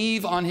that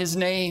believe on his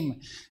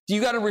name.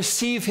 You got to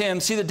receive him.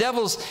 See, the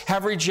devils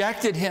have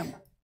rejected him.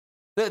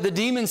 The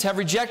demons have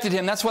rejected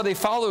him. That's why they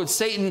followed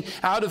Satan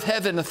out of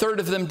heaven. A third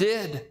of them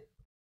did.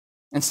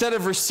 Instead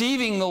of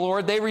receiving the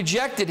Lord, they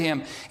rejected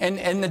him.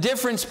 And the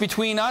difference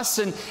between us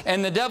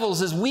and the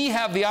devils is we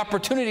have the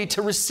opportunity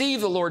to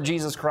receive the Lord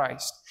Jesus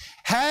Christ.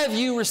 Have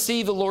you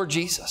received the Lord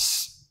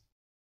Jesus?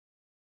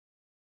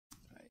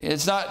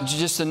 It's not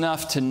just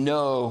enough to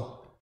know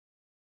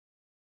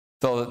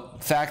the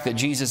fact that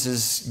Jesus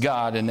is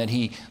God and that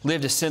he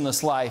lived a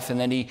sinless life and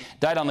that he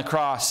died on the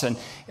cross. And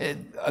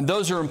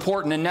those are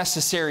important and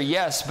necessary,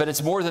 yes, but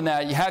it's more than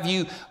that. Have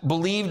you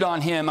believed on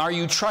him? Are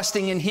you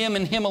trusting in him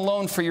and him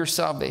alone for your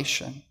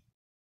salvation?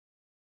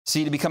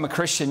 See, to become a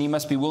Christian, you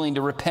must be willing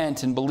to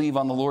repent and believe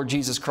on the Lord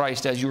Jesus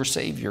Christ as your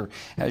Savior,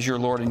 as your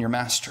Lord and your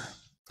Master.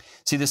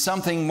 See, there's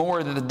something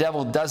more that the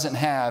devil doesn't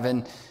have,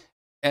 and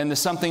there's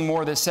something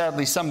more that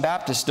sadly some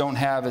Baptists don't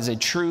have, is a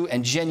true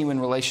and genuine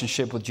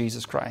relationship with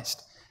Jesus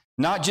Christ.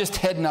 Not just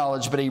head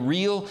knowledge, but a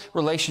real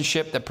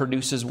relationship that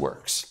produces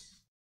works.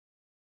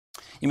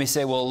 You may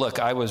say, well, look,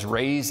 I was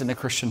raised in a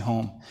Christian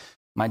home.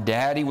 My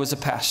daddy was a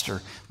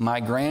pastor. My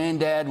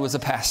granddad was a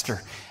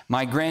pastor.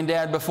 My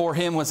granddad before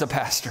him was a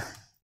pastor.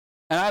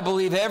 And I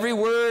believe every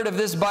word of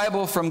this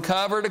Bible from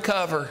cover to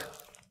cover.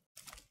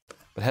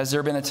 But has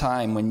there been a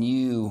time when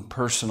you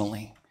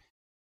personally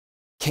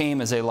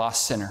came as a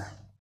lost sinner,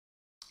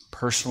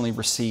 personally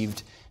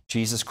received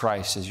Jesus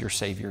Christ as your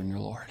Savior and your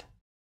Lord?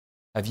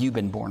 Have you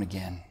been born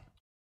again?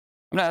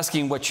 I'm not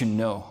asking what you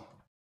know.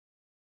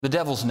 The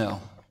devils know.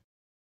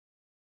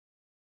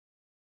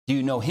 Do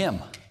you know him?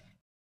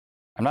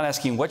 I'm not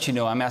asking what you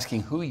know. I'm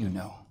asking who you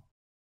know.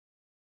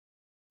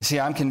 See,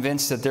 I'm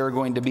convinced that there are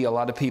going to be a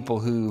lot of people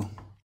who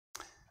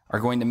are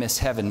going to miss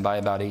heaven by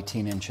about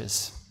 18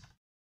 inches.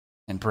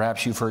 And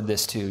perhaps you've heard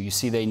this too. You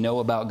see, they know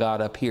about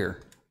God up here,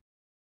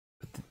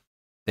 but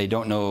they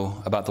don't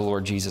know about the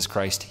Lord Jesus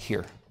Christ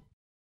here.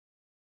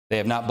 They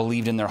have not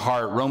believed in their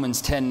heart.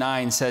 Romans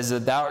 10:9 says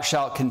that thou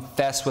shalt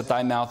confess with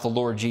thy mouth the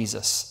Lord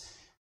Jesus.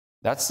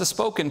 That's the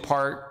spoken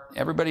part.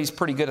 Everybody's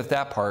pretty good at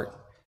that part.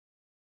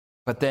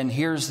 But then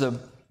here's the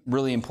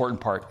really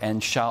important part.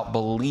 And shalt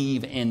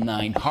believe in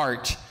thine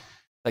heart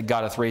that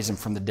God hath raised him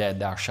from the dead,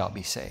 thou shalt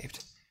be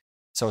saved.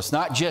 So it's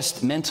not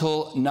just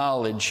mental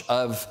knowledge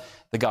of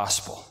the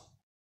gospel.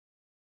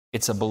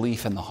 It's a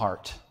belief in the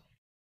heart.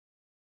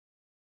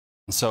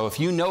 So if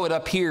you know it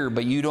up here,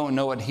 but you don't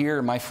know it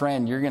here, my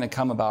friend, you're going to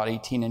come about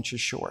 18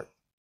 inches short.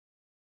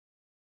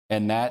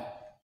 And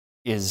that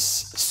is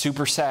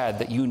super sad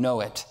that you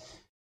know it,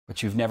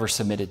 but you've never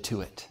submitted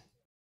to it.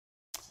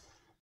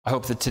 I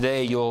hope that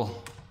today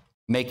you'll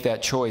make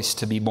that choice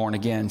to be born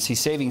again. See,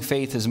 saving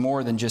faith is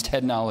more than just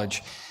head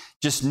knowledge.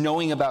 Just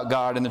knowing about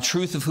God and the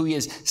truth of who He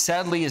is,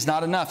 sadly, is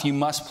not enough. You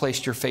must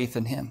place your faith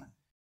in Him.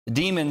 The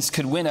demons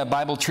could win a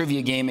Bible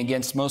trivia game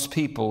against most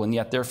people, and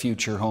yet their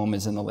future home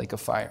is in the lake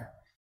of fire.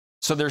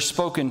 So there's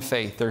spoken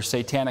faith, there's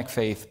satanic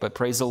faith, but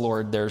praise the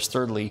Lord, there's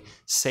thirdly,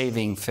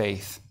 saving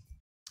faith.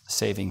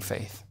 Saving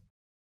faith.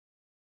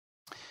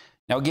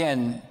 Now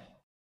again,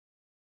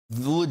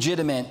 the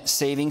legitimate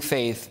saving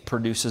faith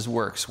produces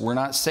works. We're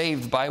not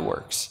saved by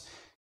works.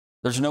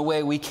 There's no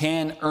way we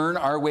can earn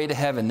our way to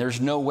heaven. There's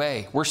no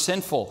way. We're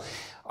sinful.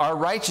 Our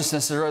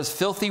righteousness is as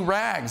filthy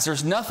rags.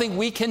 There's nothing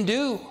we can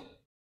do.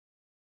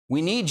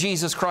 We need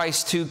Jesus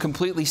Christ to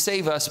completely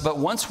save us, but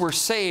once we're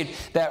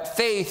saved, that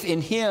faith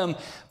in Him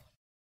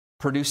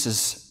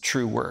produces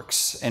true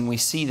works. And we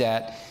see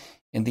that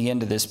in the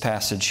end of this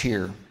passage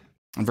here.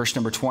 In verse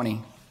number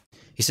 20,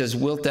 he says,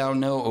 "Wilt thou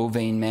know, O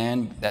vain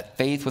man, that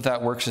faith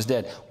without works is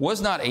dead?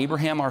 Was not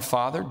Abraham our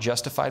father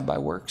justified by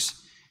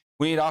works,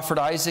 when he had offered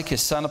Isaac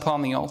his son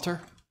upon the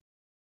altar?"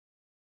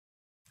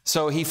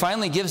 So he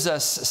finally gives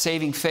us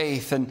saving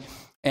faith. And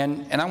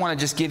I want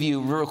to just give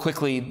you real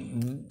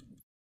quickly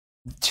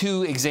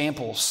two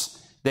examples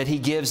that he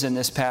gives in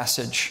this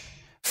passage.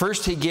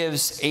 First, he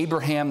gives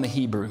Abraham the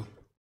Hebrew.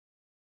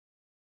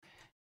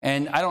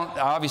 And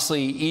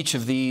obviously, each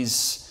of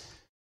these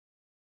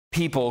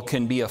people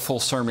can be a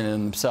full sermon in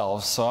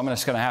themselves, so I'm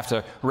just going to have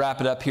to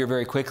wrap it up here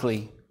very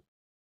quickly.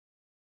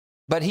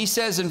 But he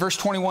says in verse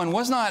 21,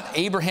 "Was not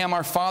Abraham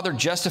our father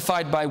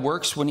justified by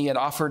works when he had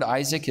offered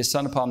Isaac his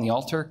son upon the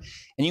altar?"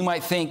 And you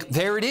might think,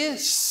 there it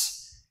is.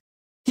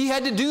 He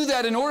had to do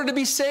that in order to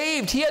be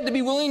saved. He had to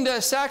be willing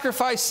to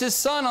sacrifice his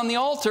son on the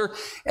altar,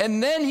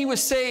 and then he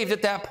was saved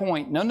at that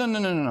point. No.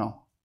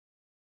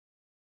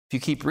 If you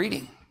keep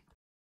reading.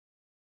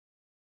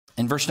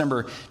 In verse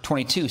number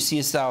 22,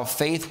 "Seest thou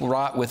faith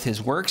wrought with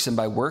his works, and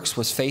by works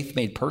was faith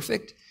made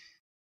perfect?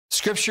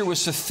 Scripture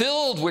was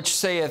fulfilled, which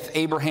saith,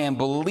 Abraham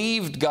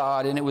believed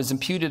God, and it was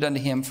imputed unto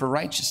him for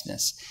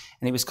righteousness.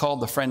 And he was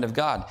called the friend of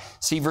God."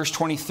 See, verse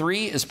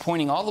 23 is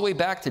pointing all the way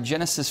back to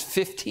Genesis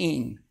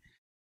 15.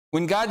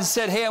 When God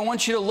said, "Hey, I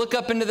want you to look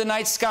up into the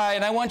night sky,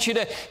 and I want you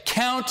to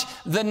count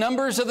the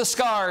numbers of the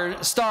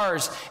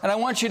stars, and I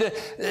want you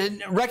to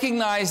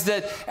recognize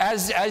that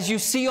as you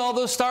see all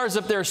those stars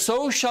up there,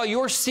 so shall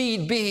your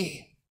seed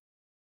be."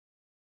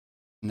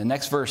 And the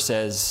next verse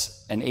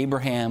says, "And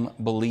Abraham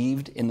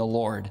believed in the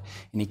Lord,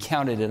 and he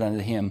counted it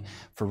unto him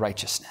for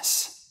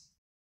righteousness."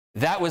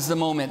 That was the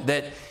moment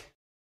that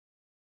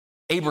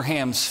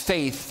Abraham's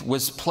faith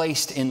was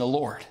placed in the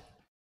Lord.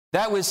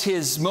 That was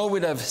his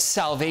moment of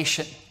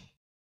salvation.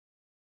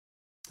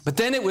 But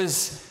then it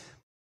was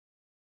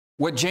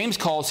what James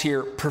calls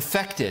here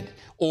perfected,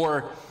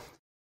 or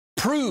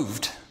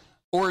proved,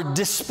 or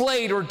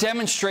displayed, or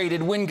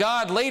demonstrated, when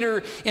God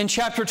later in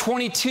chapter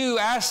 22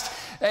 asked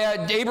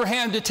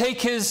Abraham to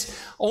take his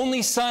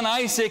only son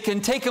Isaac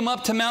and take him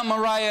up to Mount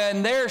Moriah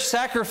and there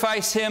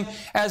sacrifice him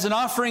as an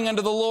offering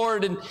unto the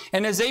Lord.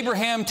 And as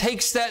Abraham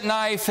takes that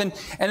knife and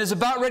is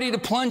about ready to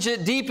plunge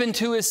it deep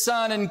into his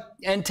son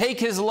and take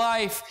his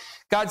life,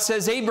 God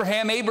says,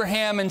 "Abraham,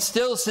 Abraham," and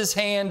stills his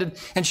hand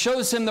and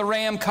shows him the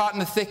ram caught in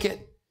the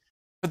thicket.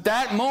 But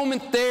that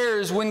moment there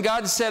is when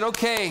God said,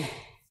 okay,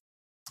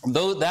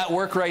 though that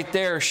work right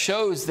there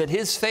shows that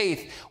his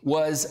faith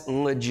was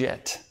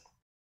legit,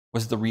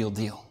 was the real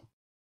deal.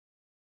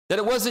 That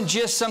it wasn't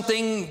just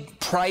something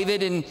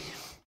private and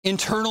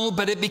internal,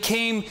 but it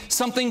became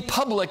something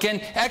public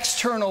and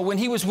external when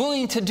he was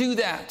willing to do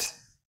that.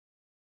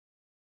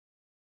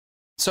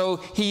 So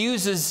he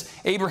uses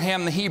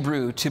Abraham the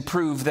Hebrew to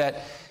prove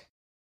that,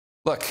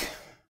 look,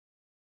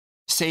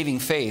 saving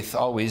faith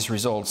always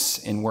results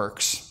in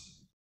works.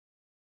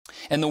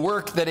 And the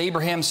work that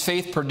Abraham's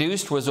faith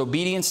produced was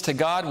obedience to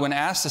God when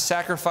asked to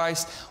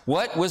sacrifice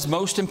what was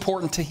most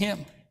important to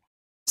him.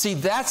 See,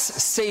 that's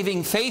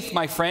saving faith,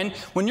 my friend.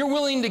 When you're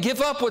willing to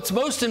give up what's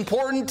most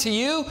important to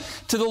you,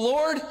 to the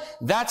Lord,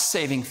 that's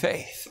saving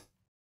faith.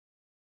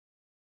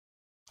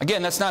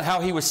 Again, that's not how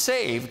he was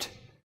saved,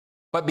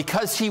 but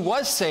because he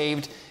was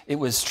saved, it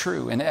was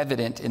true and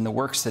evident in the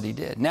works that he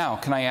did. Now,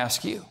 can I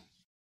ask you,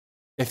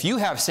 if you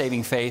have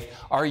saving faith,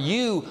 are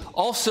you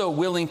also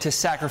willing to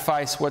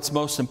sacrifice what's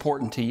most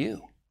important to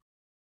you?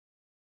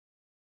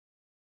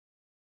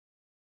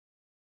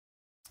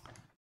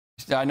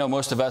 I know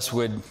most of us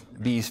would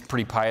be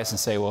pretty pious and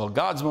say, well,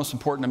 God's most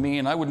important to me,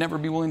 and I would never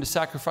be willing to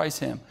sacrifice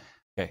him.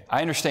 Okay, I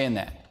understand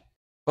that.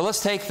 But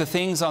let's take the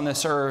things on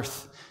this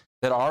earth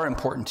that are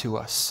important to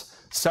us.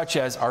 such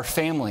as our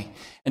family.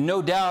 And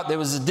no doubt it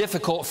was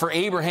difficult for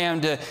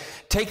Abraham to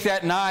take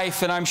that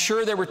knife, and I'm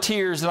sure there were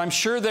tears, and I'm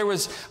sure there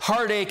was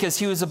heartache as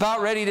he was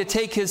about ready to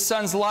take his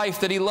son's life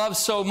that he loved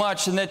so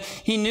much, and that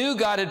he knew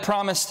God had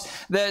promised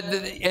that,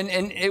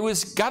 and it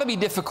was got to be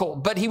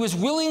difficult, but he was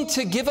willing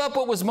to give up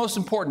what was most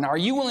important. Are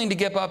you willing to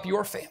give up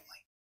your family?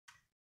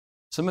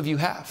 Some of you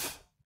have.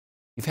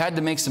 You've had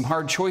to make some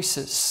hard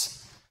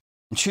choices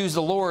and choose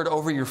the Lord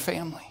over your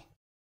family.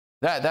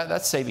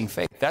 That's saving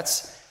faith.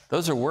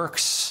 Those are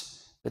works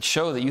that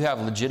show that you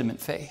have legitimate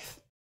faith.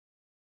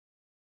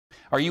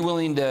 Are you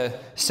willing to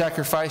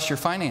sacrifice your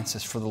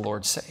finances for the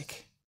Lord's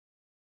sake?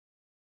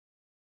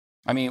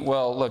 I mean,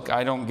 well, look,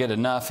 I don't get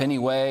enough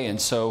anyway, and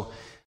so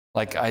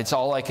it's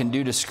all I can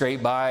do to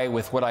scrape by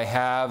with what I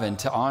have, and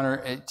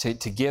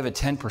to give a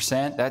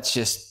 10%, that's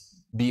just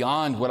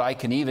beyond what I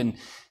can even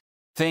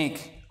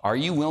think. Are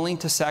you willing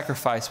to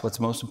sacrifice what's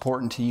most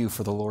important to you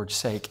for the Lord's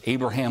sake?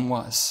 Abraham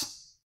was.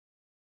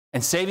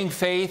 And saving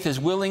faith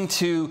is willing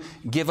to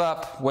give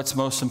up what's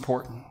most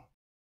important.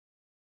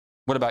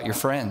 What about your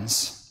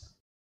friends,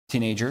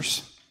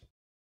 teenagers?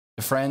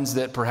 The friends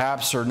that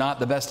perhaps are not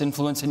the best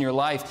influence in your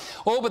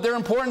life. Oh, but they're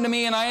important to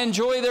me and I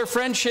enjoy their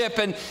friendship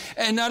and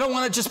I don't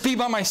want to just be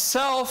by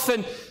myself.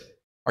 And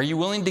are you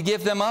willing to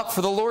give them up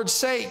for the Lord's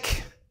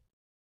sake?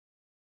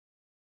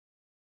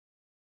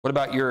 What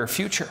about your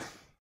future?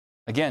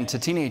 Again, to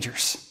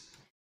teenagers.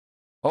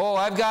 Oh,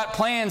 I've got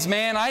plans,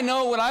 man. I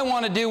know what I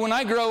want to do when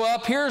I grow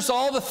up. Here's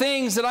all the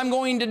things that I'm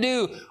going to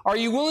do. Are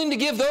you willing to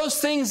give those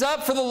things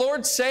up for the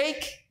Lord's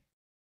sake?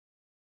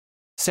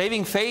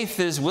 Saving faith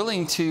is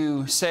willing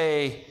to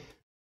say,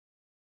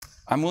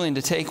 I'm willing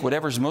to take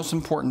whatever's most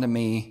important to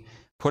me,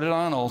 put it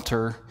on an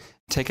altar,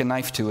 take a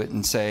knife to it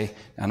and say,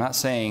 I'm not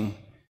saying,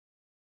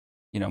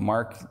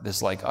 Mark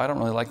is like, I don't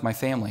really like my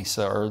family,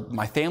 or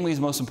my family is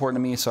most important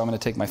to me, so I'm going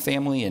to take my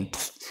family and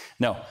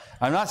no,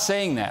 I'm not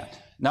saying that.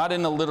 Not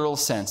in a literal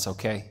sense,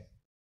 okay?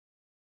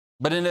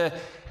 But in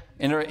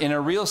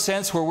a real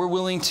sense where we're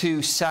willing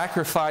to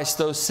sacrifice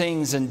those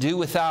things and do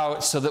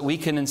without so that we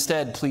can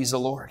instead please the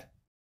Lord.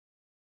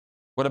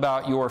 What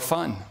about your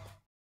fun?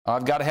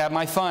 I've got to have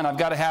my fun. I've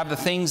got to have the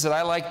things that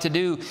I like to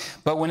do.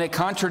 But when it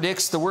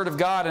contradicts the Word of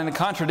God and it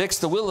contradicts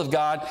the will of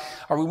God,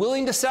 are we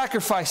willing to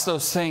sacrifice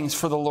those things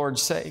for the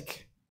Lord's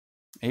sake?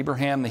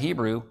 Abraham the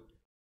Hebrew,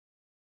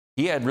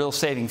 he had real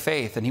saving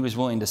faith, and he was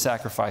willing to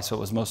sacrifice what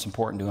was most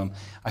important to him.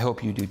 I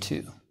hope you do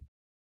too.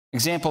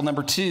 Example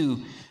number 2,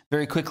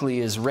 very quickly,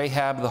 is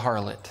Rahab the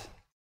harlot.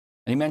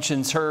 And he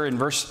mentions her in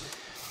verse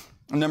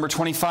number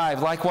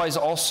 25. Likewise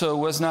also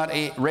was not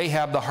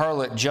Rahab the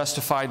harlot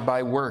justified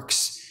by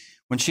works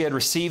when she had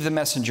received the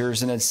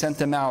messengers and had sent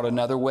them out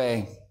another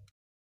way.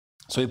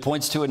 So he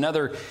points to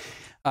another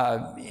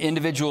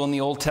individual in the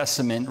Old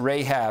Testament,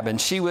 Rahab,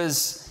 and she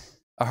was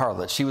a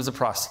harlot. She was a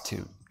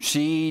prostitute.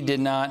 She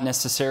did not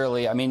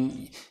necessarily,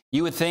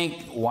 you would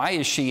think, why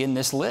is she in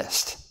this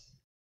list?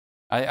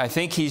 I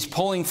think he's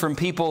pulling from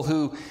people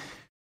who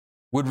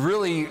would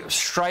really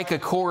strike a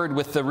chord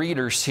with the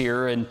readers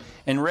here. And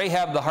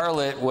Rahab the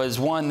harlot was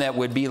one that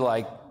would be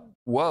like,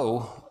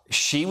 whoa,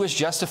 she was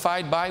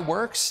justified by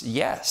works?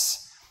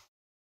 Yes.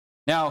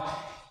 Now,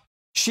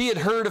 she had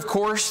heard, of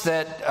course,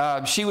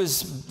 that she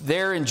was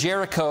there in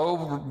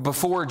Jericho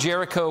before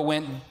Jericho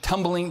went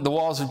tumbling, the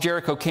walls of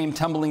Jericho came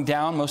tumbling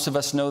down. Most of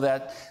us know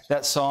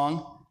that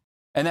song.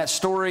 And that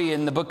story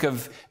in the book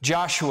of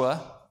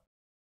Joshua.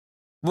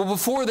 Well,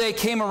 before they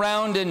came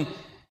around and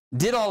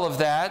did all of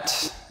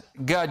that,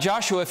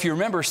 Joshua, if you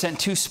remember, sent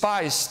 2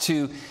 spies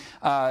to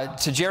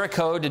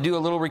Jericho to do a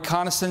little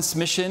reconnaissance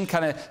mission,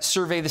 kind of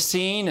survey the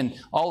scene and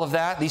all of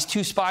that. These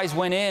 2 spies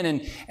went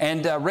in,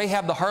 and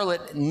Rahab the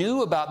harlot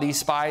knew about these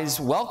spies,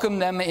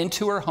 welcomed them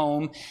into her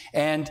home,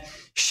 and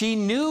she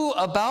knew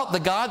about the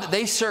God that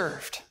they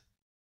served.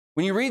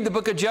 When you read the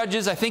book of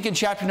Judges, I think in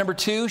chapter number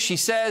 2, she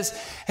says,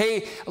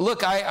 hey,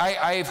 look,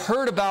 I've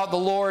heard about the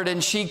Lord,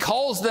 and she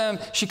calls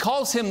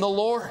him the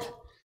Lord.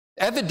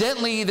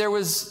 Evidently,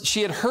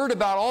 she had heard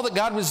about all that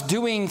God was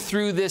doing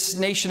through this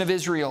nation of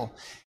Israel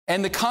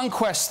and the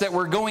conquests that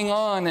were going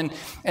on,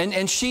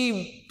 and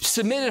she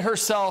submitted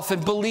herself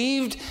and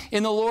believed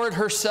in the Lord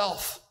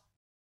herself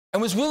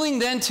and was willing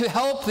then to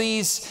help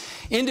these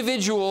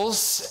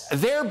individuals,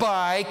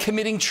 thereby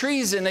committing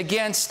treason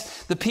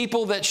against the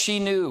people that she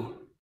knew,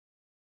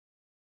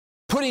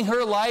 putting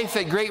her life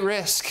at great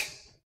risk.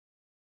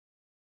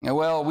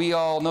 Well, we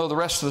all know the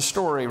rest of the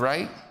story,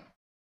 right?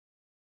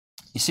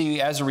 You see,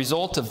 as a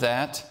result of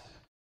that,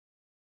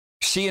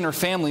 she and her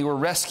family were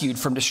rescued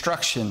from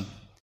destruction.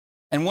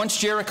 And once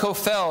Jericho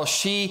fell,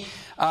 she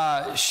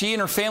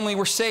and her family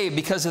were saved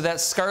because of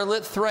that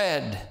scarlet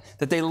thread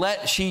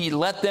that she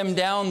let them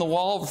down the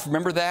wall.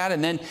 Remember that?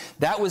 And then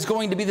that was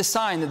going to be the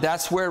sign that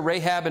that's where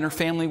Rahab and her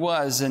family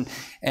was, and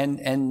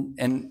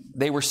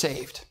they were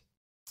saved.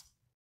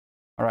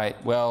 All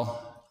right,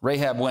 well,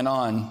 Rahab went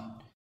on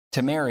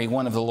to marry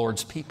one of the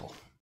Lord's people,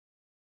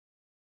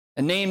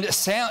 and named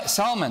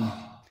Salmon.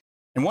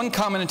 And one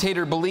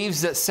commentator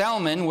believes that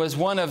Salmon was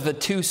one of the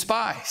 2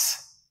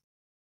 spies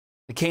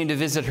that came to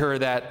visit her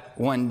that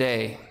one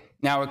day.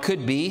 Now, it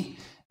could be.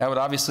 That would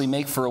obviously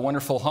make for a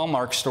wonderful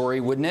Hallmark story,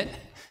 wouldn't it?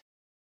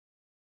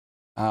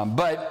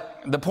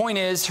 But the point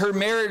is, her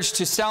marriage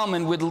to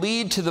Salmon would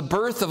lead to the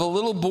birth of a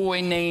little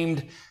boy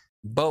named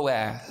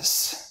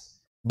Boaz.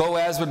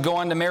 Boaz would go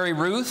on to marry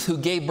Ruth, who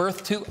gave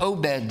birth to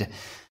Obed.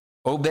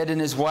 Obed and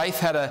his wife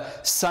had a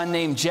son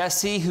named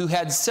Jesse, who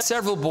had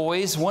several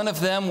boys. One of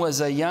them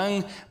was a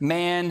young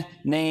man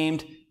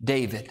named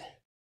David.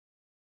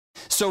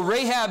 So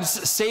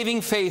Rahab's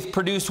saving faith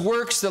produced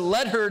works that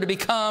led her to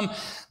become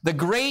the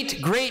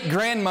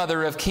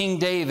great-great-grandmother of King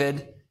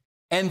David,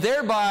 and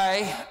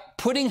thereby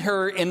putting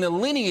her in the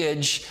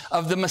lineage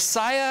of the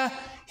Messiah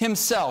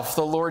himself,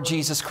 the Lord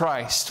Jesus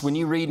Christ. When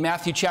you read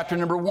Matthew chapter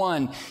number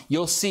 1,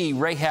 you'll see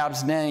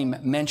Rahab's name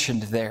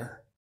mentioned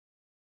there.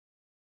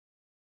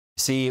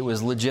 See, it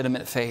was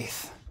legitimate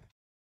faith.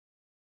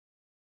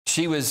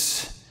 She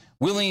was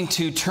willing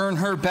to turn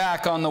her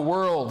back on the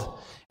world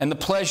and the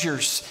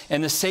pleasures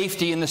and the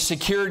safety and the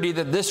security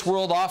that this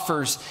world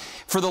offers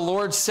for the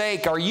Lord's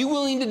sake. Are you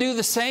willing to do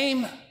the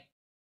same?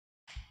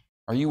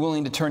 Are you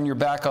willing to turn your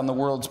back on the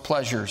world's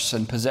pleasures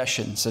and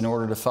possessions in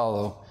order to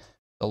follow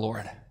the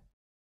Lord?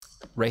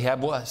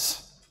 Rahab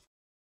was.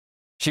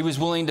 She was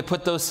willing to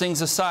put those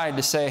things aside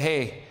to say,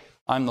 hey,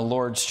 I'm the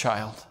Lord's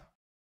child.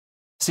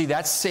 See,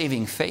 that's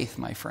saving faith,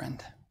 my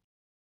friend.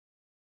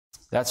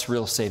 That's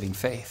real saving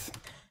faith.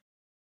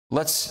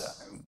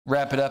 Let's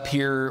wrap it up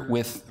here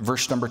with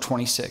verse number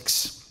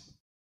 26.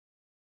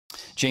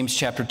 James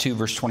chapter 2,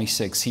 verse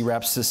 26. He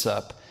wraps this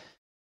up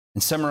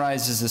and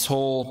summarizes this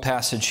whole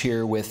passage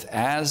here with,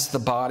 as the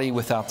body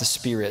without the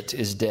spirit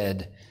is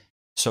dead,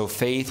 so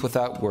faith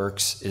without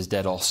works is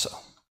dead also.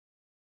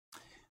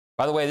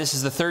 By the way, this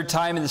is the third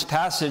time in this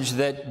passage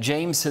that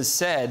James has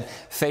said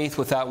faith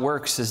without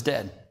works is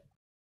dead.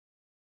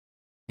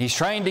 He's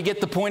trying to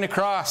get the point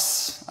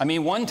across. I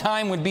mean, one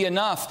time would be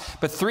enough,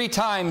 but 3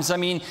 times, I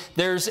mean,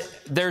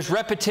 there's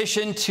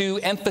repetition to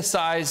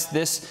emphasize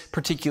this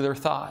particular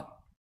thought.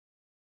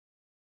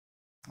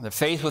 That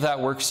faith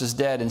without works is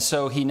dead, and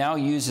so he now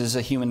uses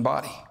a human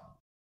body.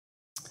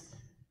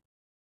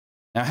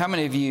 Now, how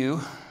many of you,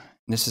 and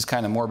this is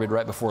kind of morbid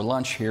right before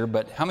lunch here,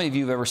 but how many of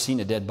you have ever seen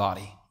a dead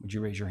body? Would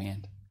you raise your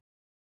hand?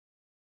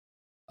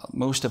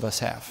 Most of us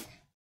have.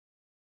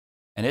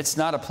 And it's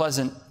not a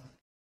pleasant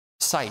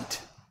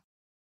sight.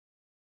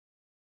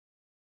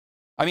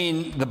 I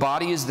mean, the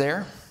body is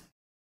there,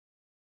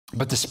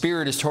 but the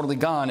spirit is totally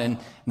gone, and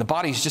the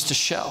body is just a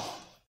shell.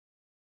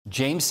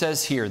 James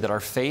says here that our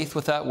faith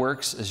without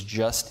works is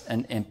just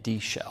an empty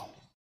shell.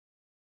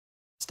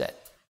 It's dead.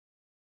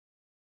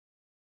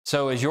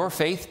 So is your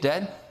faith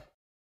dead?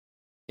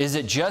 Is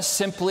it just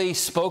simply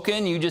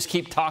spoken? You just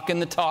keep talking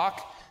the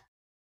talk?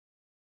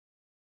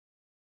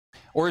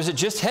 Or is it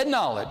just head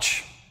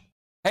knowledge?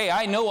 Hey,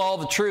 I know all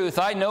the truth.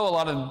 I know a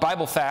lot of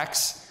Bible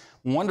facts.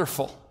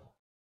 Wonderful.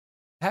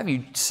 Have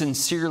you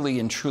sincerely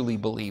and truly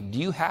believed? Do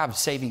you have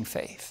saving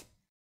faith?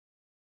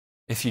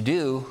 If you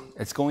do,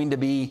 it's going to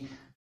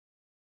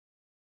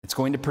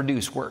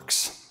produce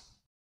works.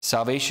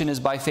 Salvation is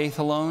by faith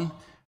alone,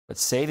 but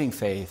saving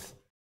faith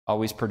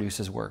always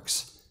produces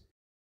works.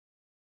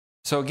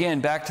 So again,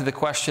 back to the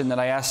question that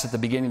I asked at the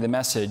beginning of the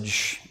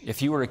message,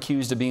 if you were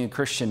accused of being a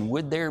Christian,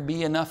 would there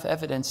be enough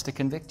evidence to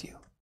convict you?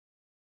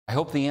 I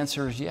hope the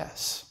answer is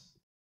yes.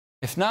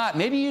 If not,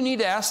 maybe you need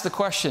to ask the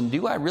question,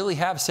 do I really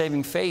have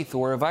saving faith,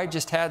 or have I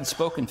just had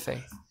spoken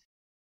faith?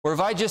 Or have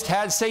I just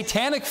had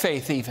satanic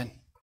faith even?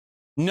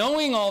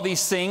 Knowing all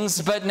these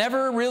things, but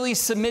never really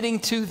submitting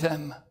to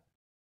them.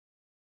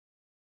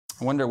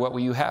 I wonder what will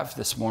you have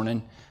this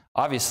morning.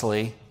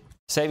 Obviously,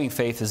 saving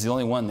faith is the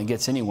only one that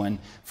gets anyone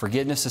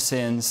forgiveness of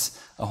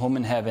sins, a home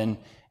in heaven,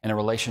 and a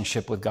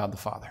relationship with God the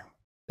Father.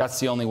 That's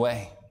the only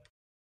way.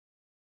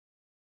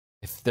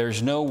 If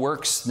there's no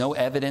works, no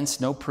evidence,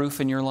 no proof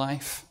in your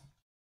life,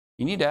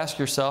 you need to ask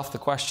yourself the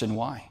question,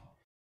 why?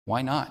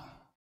 Why not?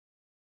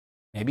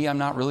 Maybe I'm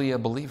not really a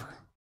believer.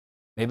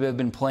 Maybe I've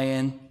been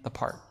playing the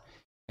part.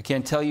 I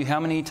can't tell you how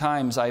many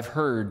times I've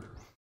heard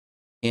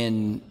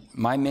in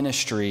my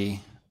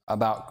ministry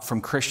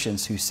from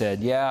Christians who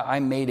said, yeah,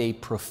 I made a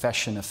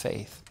profession of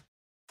faith,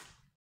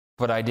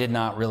 but I did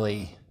not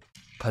really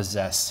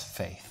possess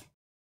faith.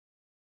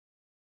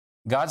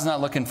 God's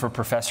not looking for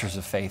professors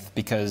of faith,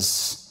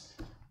 because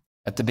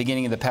at the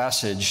beginning of the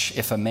passage,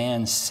 if a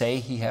man say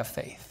he have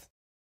faith,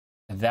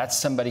 that's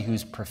somebody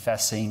who's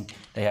professing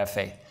they have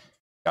faith.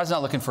 God's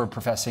not looking for a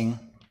professing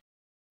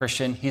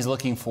Christian. He's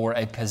looking for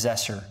a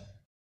possessor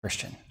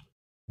Christian.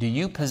 Do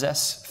you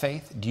possess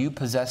faith? Do you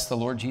possess the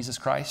Lord Jesus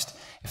Christ?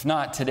 If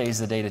not, today's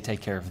the day to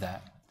take care of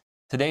that.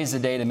 Today's the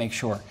day to make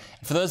sure.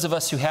 And for those of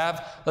us who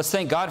have, let's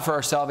thank God for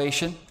our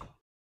salvation.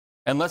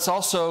 And let's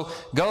also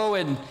go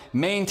and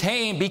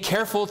be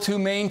careful to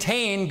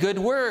maintain good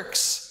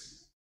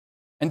works.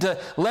 And to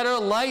let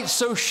our light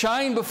so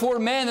shine before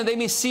men that they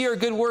may see our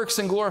good works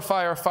and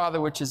glorify our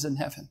Father which is in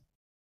heaven.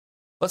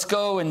 Let's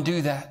go and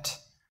do that.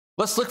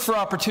 Let's look for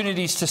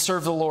opportunities to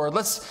serve the Lord.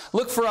 Let's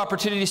look for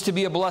opportunities to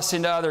be a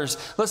blessing to others.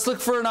 Let's look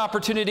for an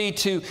opportunity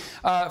to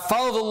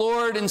follow the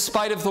Lord in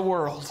spite of the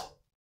world.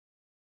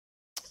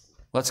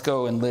 Let's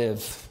go and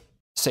live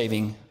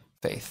saving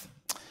faith.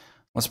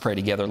 Let's pray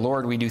together.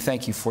 Lord, we do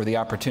thank you for the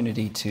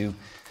opportunity to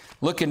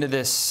look into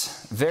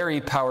this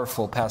very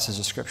powerful passage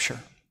of Scripture.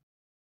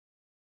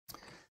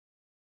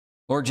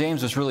 Lord,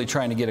 James was really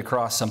trying to get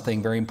across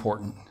something very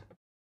important.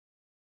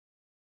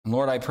 And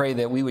Lord, I pray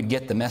that we would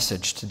get the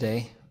message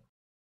today.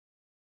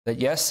 That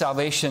yes,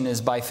 salvation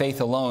is by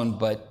faith alone,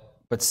 but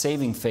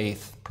saving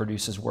faith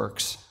produces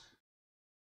works.